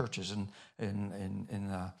wrote to the churches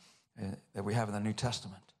that we have in the New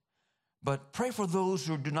Testament. But pray for those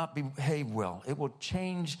who do not behave well. It will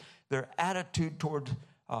change their attitude toward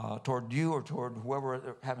you or toward whoever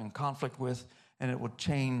they're having conflict with, and it will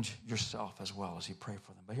change yourself as well as you pray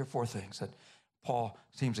for them. But here are 4 things that Paul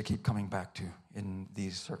seems to keep coming back to in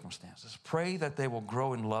these circumstances. Pray that they will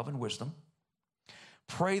grow in love and wisdom.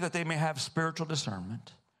 Pray that they may have spiritual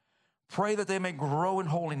discernment. Pray that they may grow in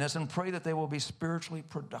holiness, and pray that they will be spiritually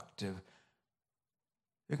productive.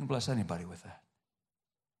 You can bless anybody with that.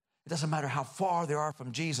 It doesn't matter how far they are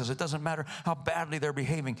from Jesus. It doesn't matter how badly they're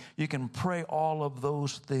behaving. You can pray all of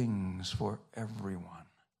those things for everyone.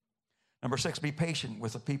 Number 6, be patient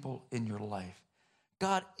with the people in your life.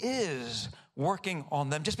 God is working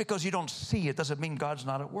on them. Just because you don't see it doesn't mean God's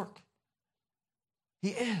not at work. He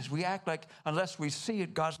is. We act like unless we see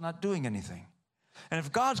it, God's not doing anything. And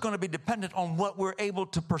if God's going to be dependent on what we're able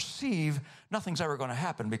to perceive, nothing's ever going to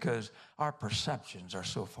happen because our perceptions are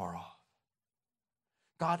so far off.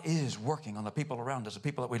 God is working on the people around us, the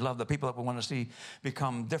people that we love, the people that we want to see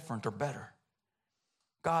become different or better.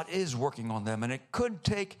 God is working on them, and it could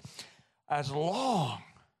take as long.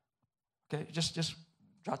 Okay, just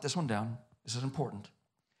jot this one down. This is important.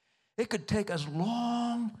 It could take as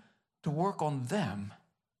long to work on them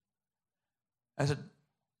as it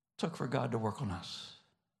took for God to work on us.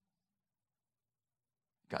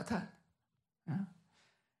 Got that? Yeah.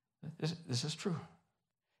 This is true.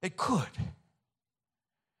 It could.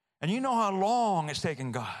 And you know how long it's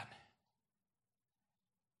taken God.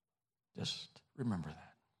 Just remember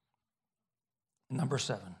that. Number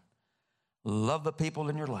 7, love the people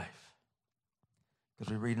in your life.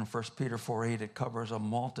 Because we read in 1 Peter 4:8, it covers a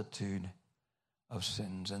multitude of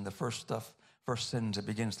sins. And the first sins it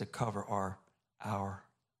begins to cover are our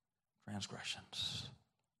transgressions.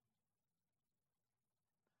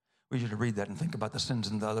 We usually read that and think about the sins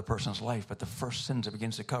in the other person's life, but the first sins it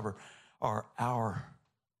begins to cover are our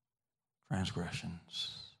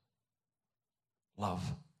transgressions. Love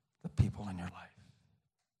the people in your life.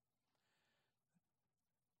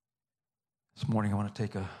 This morning I want to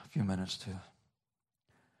take a few minutes to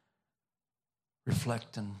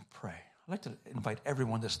reflect and pray. I'd like to invite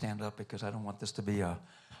everyone to stand up because I don't want this to be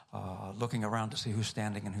looking around to see who's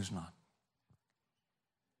standing and who's not.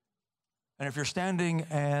 And if you're standing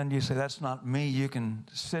and you say, that's not me, you can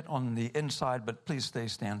sit on the inside, but please stay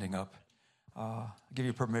standing up. I'll give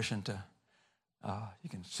you permission to, you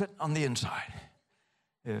can sit on the inside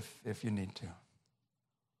if you need to.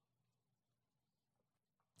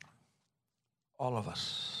 All of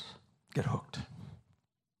us get hooked.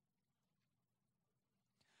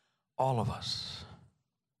 All of us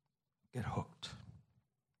get hooked.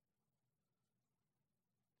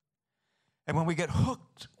 And when we get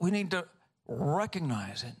hooked, we need to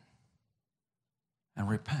recognize it and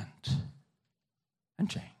repent and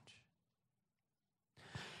change.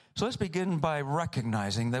 So let's begin by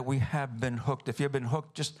recognizing that we have been hooked. If you've been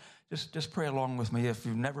hooked, just pray along with me. If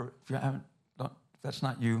that's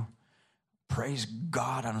not you, praise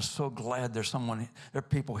God. I'm so glad there are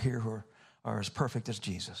people here who are as perfect as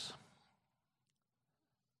Jesus.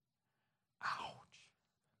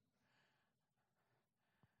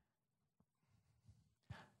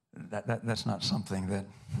 That's not something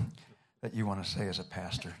that you want to say as a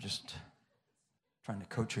pastor. Just trying to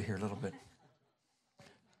coach you here a little bit.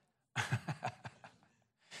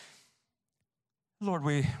 Lord,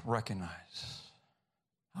 we recognize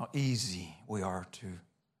how easy we are to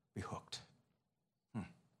be hooked.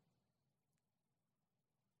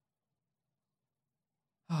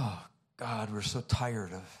 Oh, God, we're so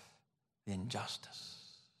tired of the injustice,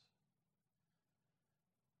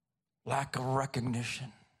 lack of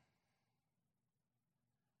recognition,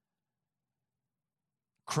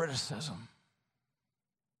 criticism.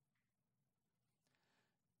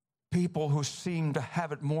 People who seem to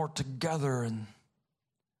have it more together and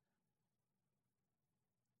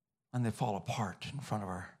they fall apart in front of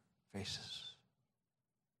our faces.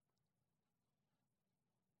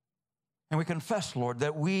 And we confess, Lord,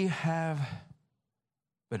 that we have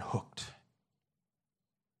been hooked.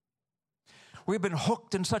 We've been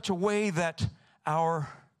hooked in such a way that our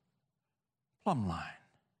plumb line,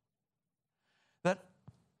 that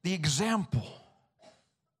the example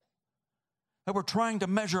that we're trying to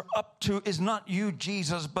measure up to is not you,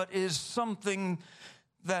 Jesus, but is something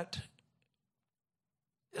that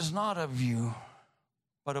is not of you,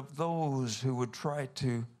 but of those who would try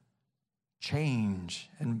to change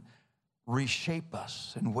and reshape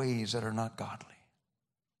us in ways that are not godly.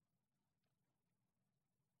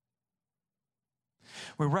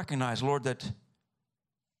 We recognize, Lord, that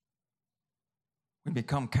we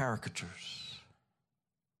become caricatures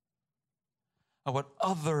of what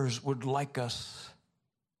others would like us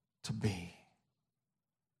to be.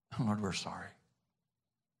 Lord, we're sorry.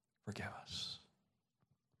 Forgive us.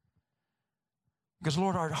 Because,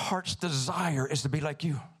 Lord, our heart's desire is to be like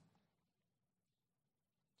you.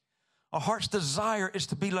 Our heart's desire is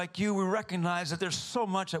to be like you. We recognize that there's so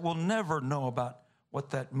much that we'll never know about what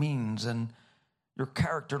that means. And your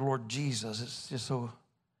character, Lord Jesus, is just so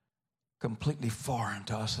completely foreign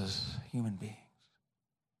to us as human beings.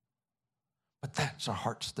 But that's our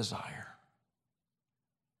heart's desire.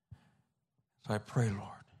 So I pray,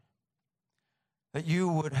 Lord, that you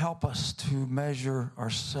would help us to measure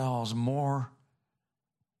ourselves more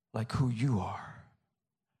like who you are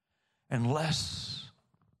and less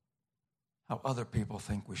how other people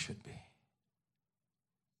think we should be.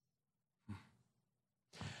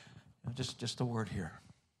 Just a word here.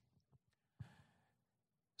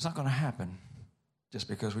 It's not going to happen just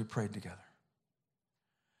because we prayed together.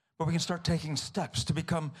 But we can start taking steps to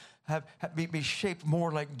be shaped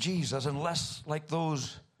more like Jesus and less like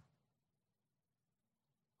those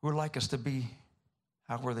who would like us to be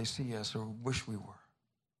however they see us or wish we were.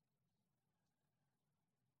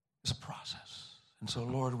 It's a process. And so,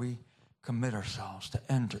 Lord, we commit ourselves to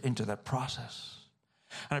enter into that process.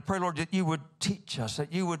 And I pray, Lord, that you would teach us,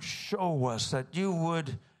 that you would show us, that you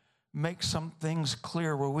would make some things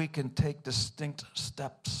clear where we can take distinct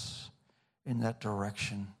steps in that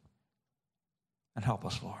direction. And help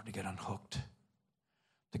us, Lord, to get unhooked.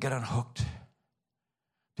 To get unhooked.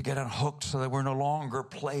 To get unhooked so that we're no longer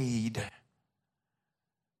played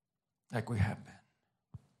like we have been.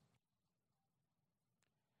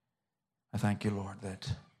 I thank you, Lord,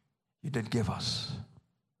 that you did give us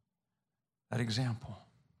that example.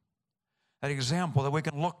 That example that we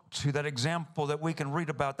can look to, that example that we can read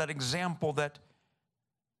about, that example that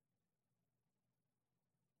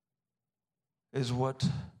is what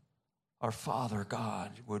our Father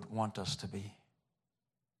God would want us to be.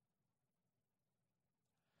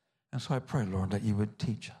 And so I pray, Lord, that you would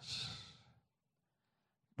teach us.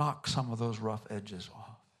 Knock some of those rough edges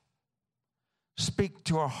off. Speak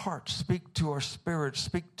to our hearts, speak to our spirits,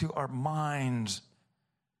 speak to our minds.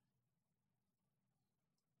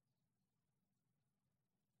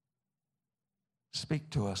 Speak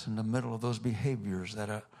to us in the middle of those behaviors that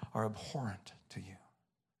are abhorrent to you.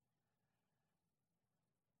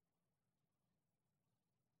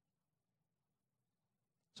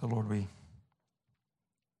 So, Lord, we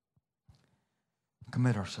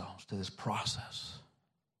commit ourselves to this process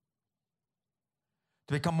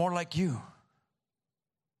to become more like you,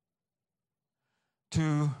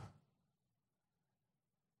 to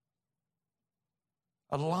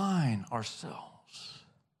align ourselves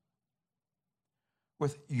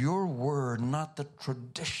with your word, not the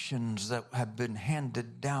traditions that have been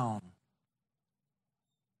handed down,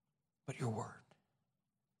 but your word.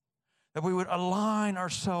 That we would align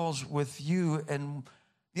ourselves with you and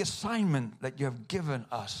the assignment that you have given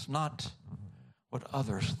us, not what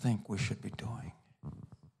others think we should be doing.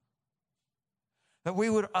 That we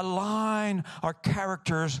would align our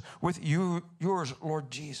characters with yours,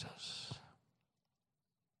 Lord Jesus.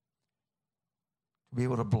 To be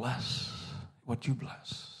able to bless what you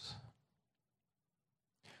bless.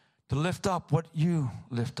 To lift up what you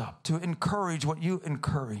lift up. To encourage what you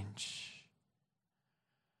encourage.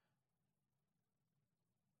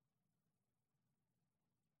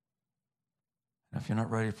 And if you're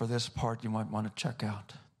not ready for this part, you might want to check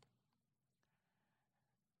out.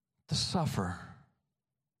 To suffer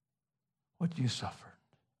what you suffered.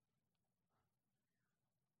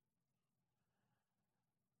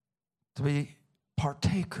 To be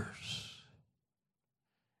partakers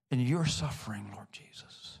in your suffering, Lord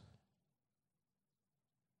Jesus.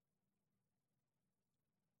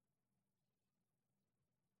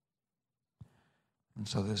 And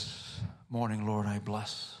so this morning, Lord, I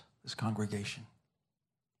bless this congregation.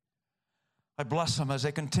 I bless them as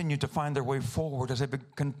they continue to find their way forward, as they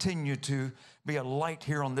continue to be a light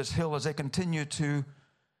here on this hill, as they continue to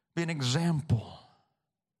be an example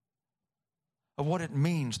of what it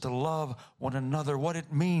means to love one another, what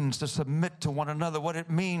it means to submit to one another, what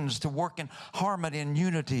it means to work in harmony and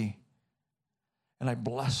unity. And I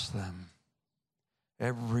bless them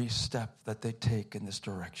every step that they take in this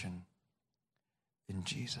direction. In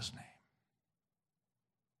Jesus' name.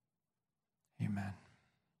 Amen.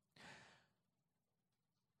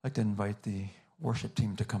 I'd like to invite the worship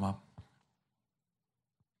team to come up.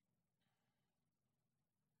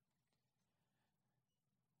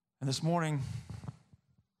 And this morning,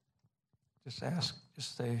 just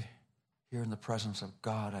stay here in the presence of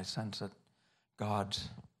God. I sense that God's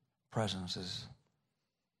presence is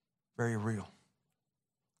very real.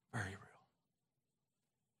 Very real.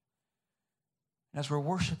 And as we're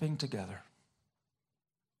worshiping together,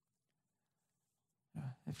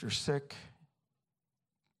 if you're sick,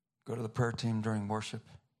 go to the prayer team during worship.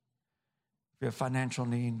 If you have financial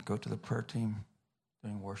need, go to the prayer team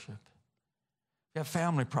during worship. If you have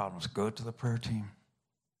family problems, go to the prayer team,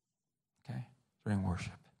 okay, during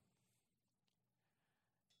worship.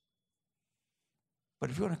 But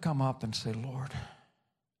if you want to come up and say, Lord,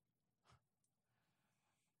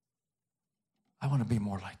 I want to be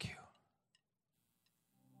more like you.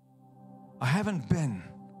 I haven't been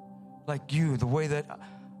like you the way that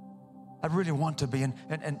I really want to be.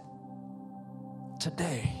 And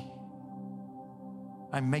today,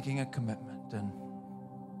 I'm making a commitment. And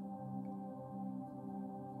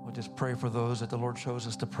we'll just pray for those that the Lord shows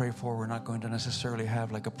us to pray for. We're not going to necessarily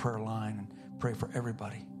have like a prayer line and pray for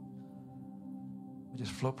everybody. We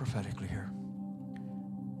just flow prophetically here.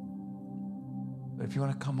 But if you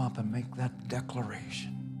want to come up and make that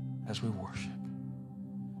declaration as we worship,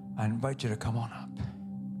 I invite you to come on up.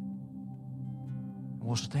 And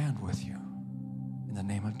we'll stand with you in the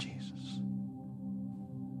name of Jesus.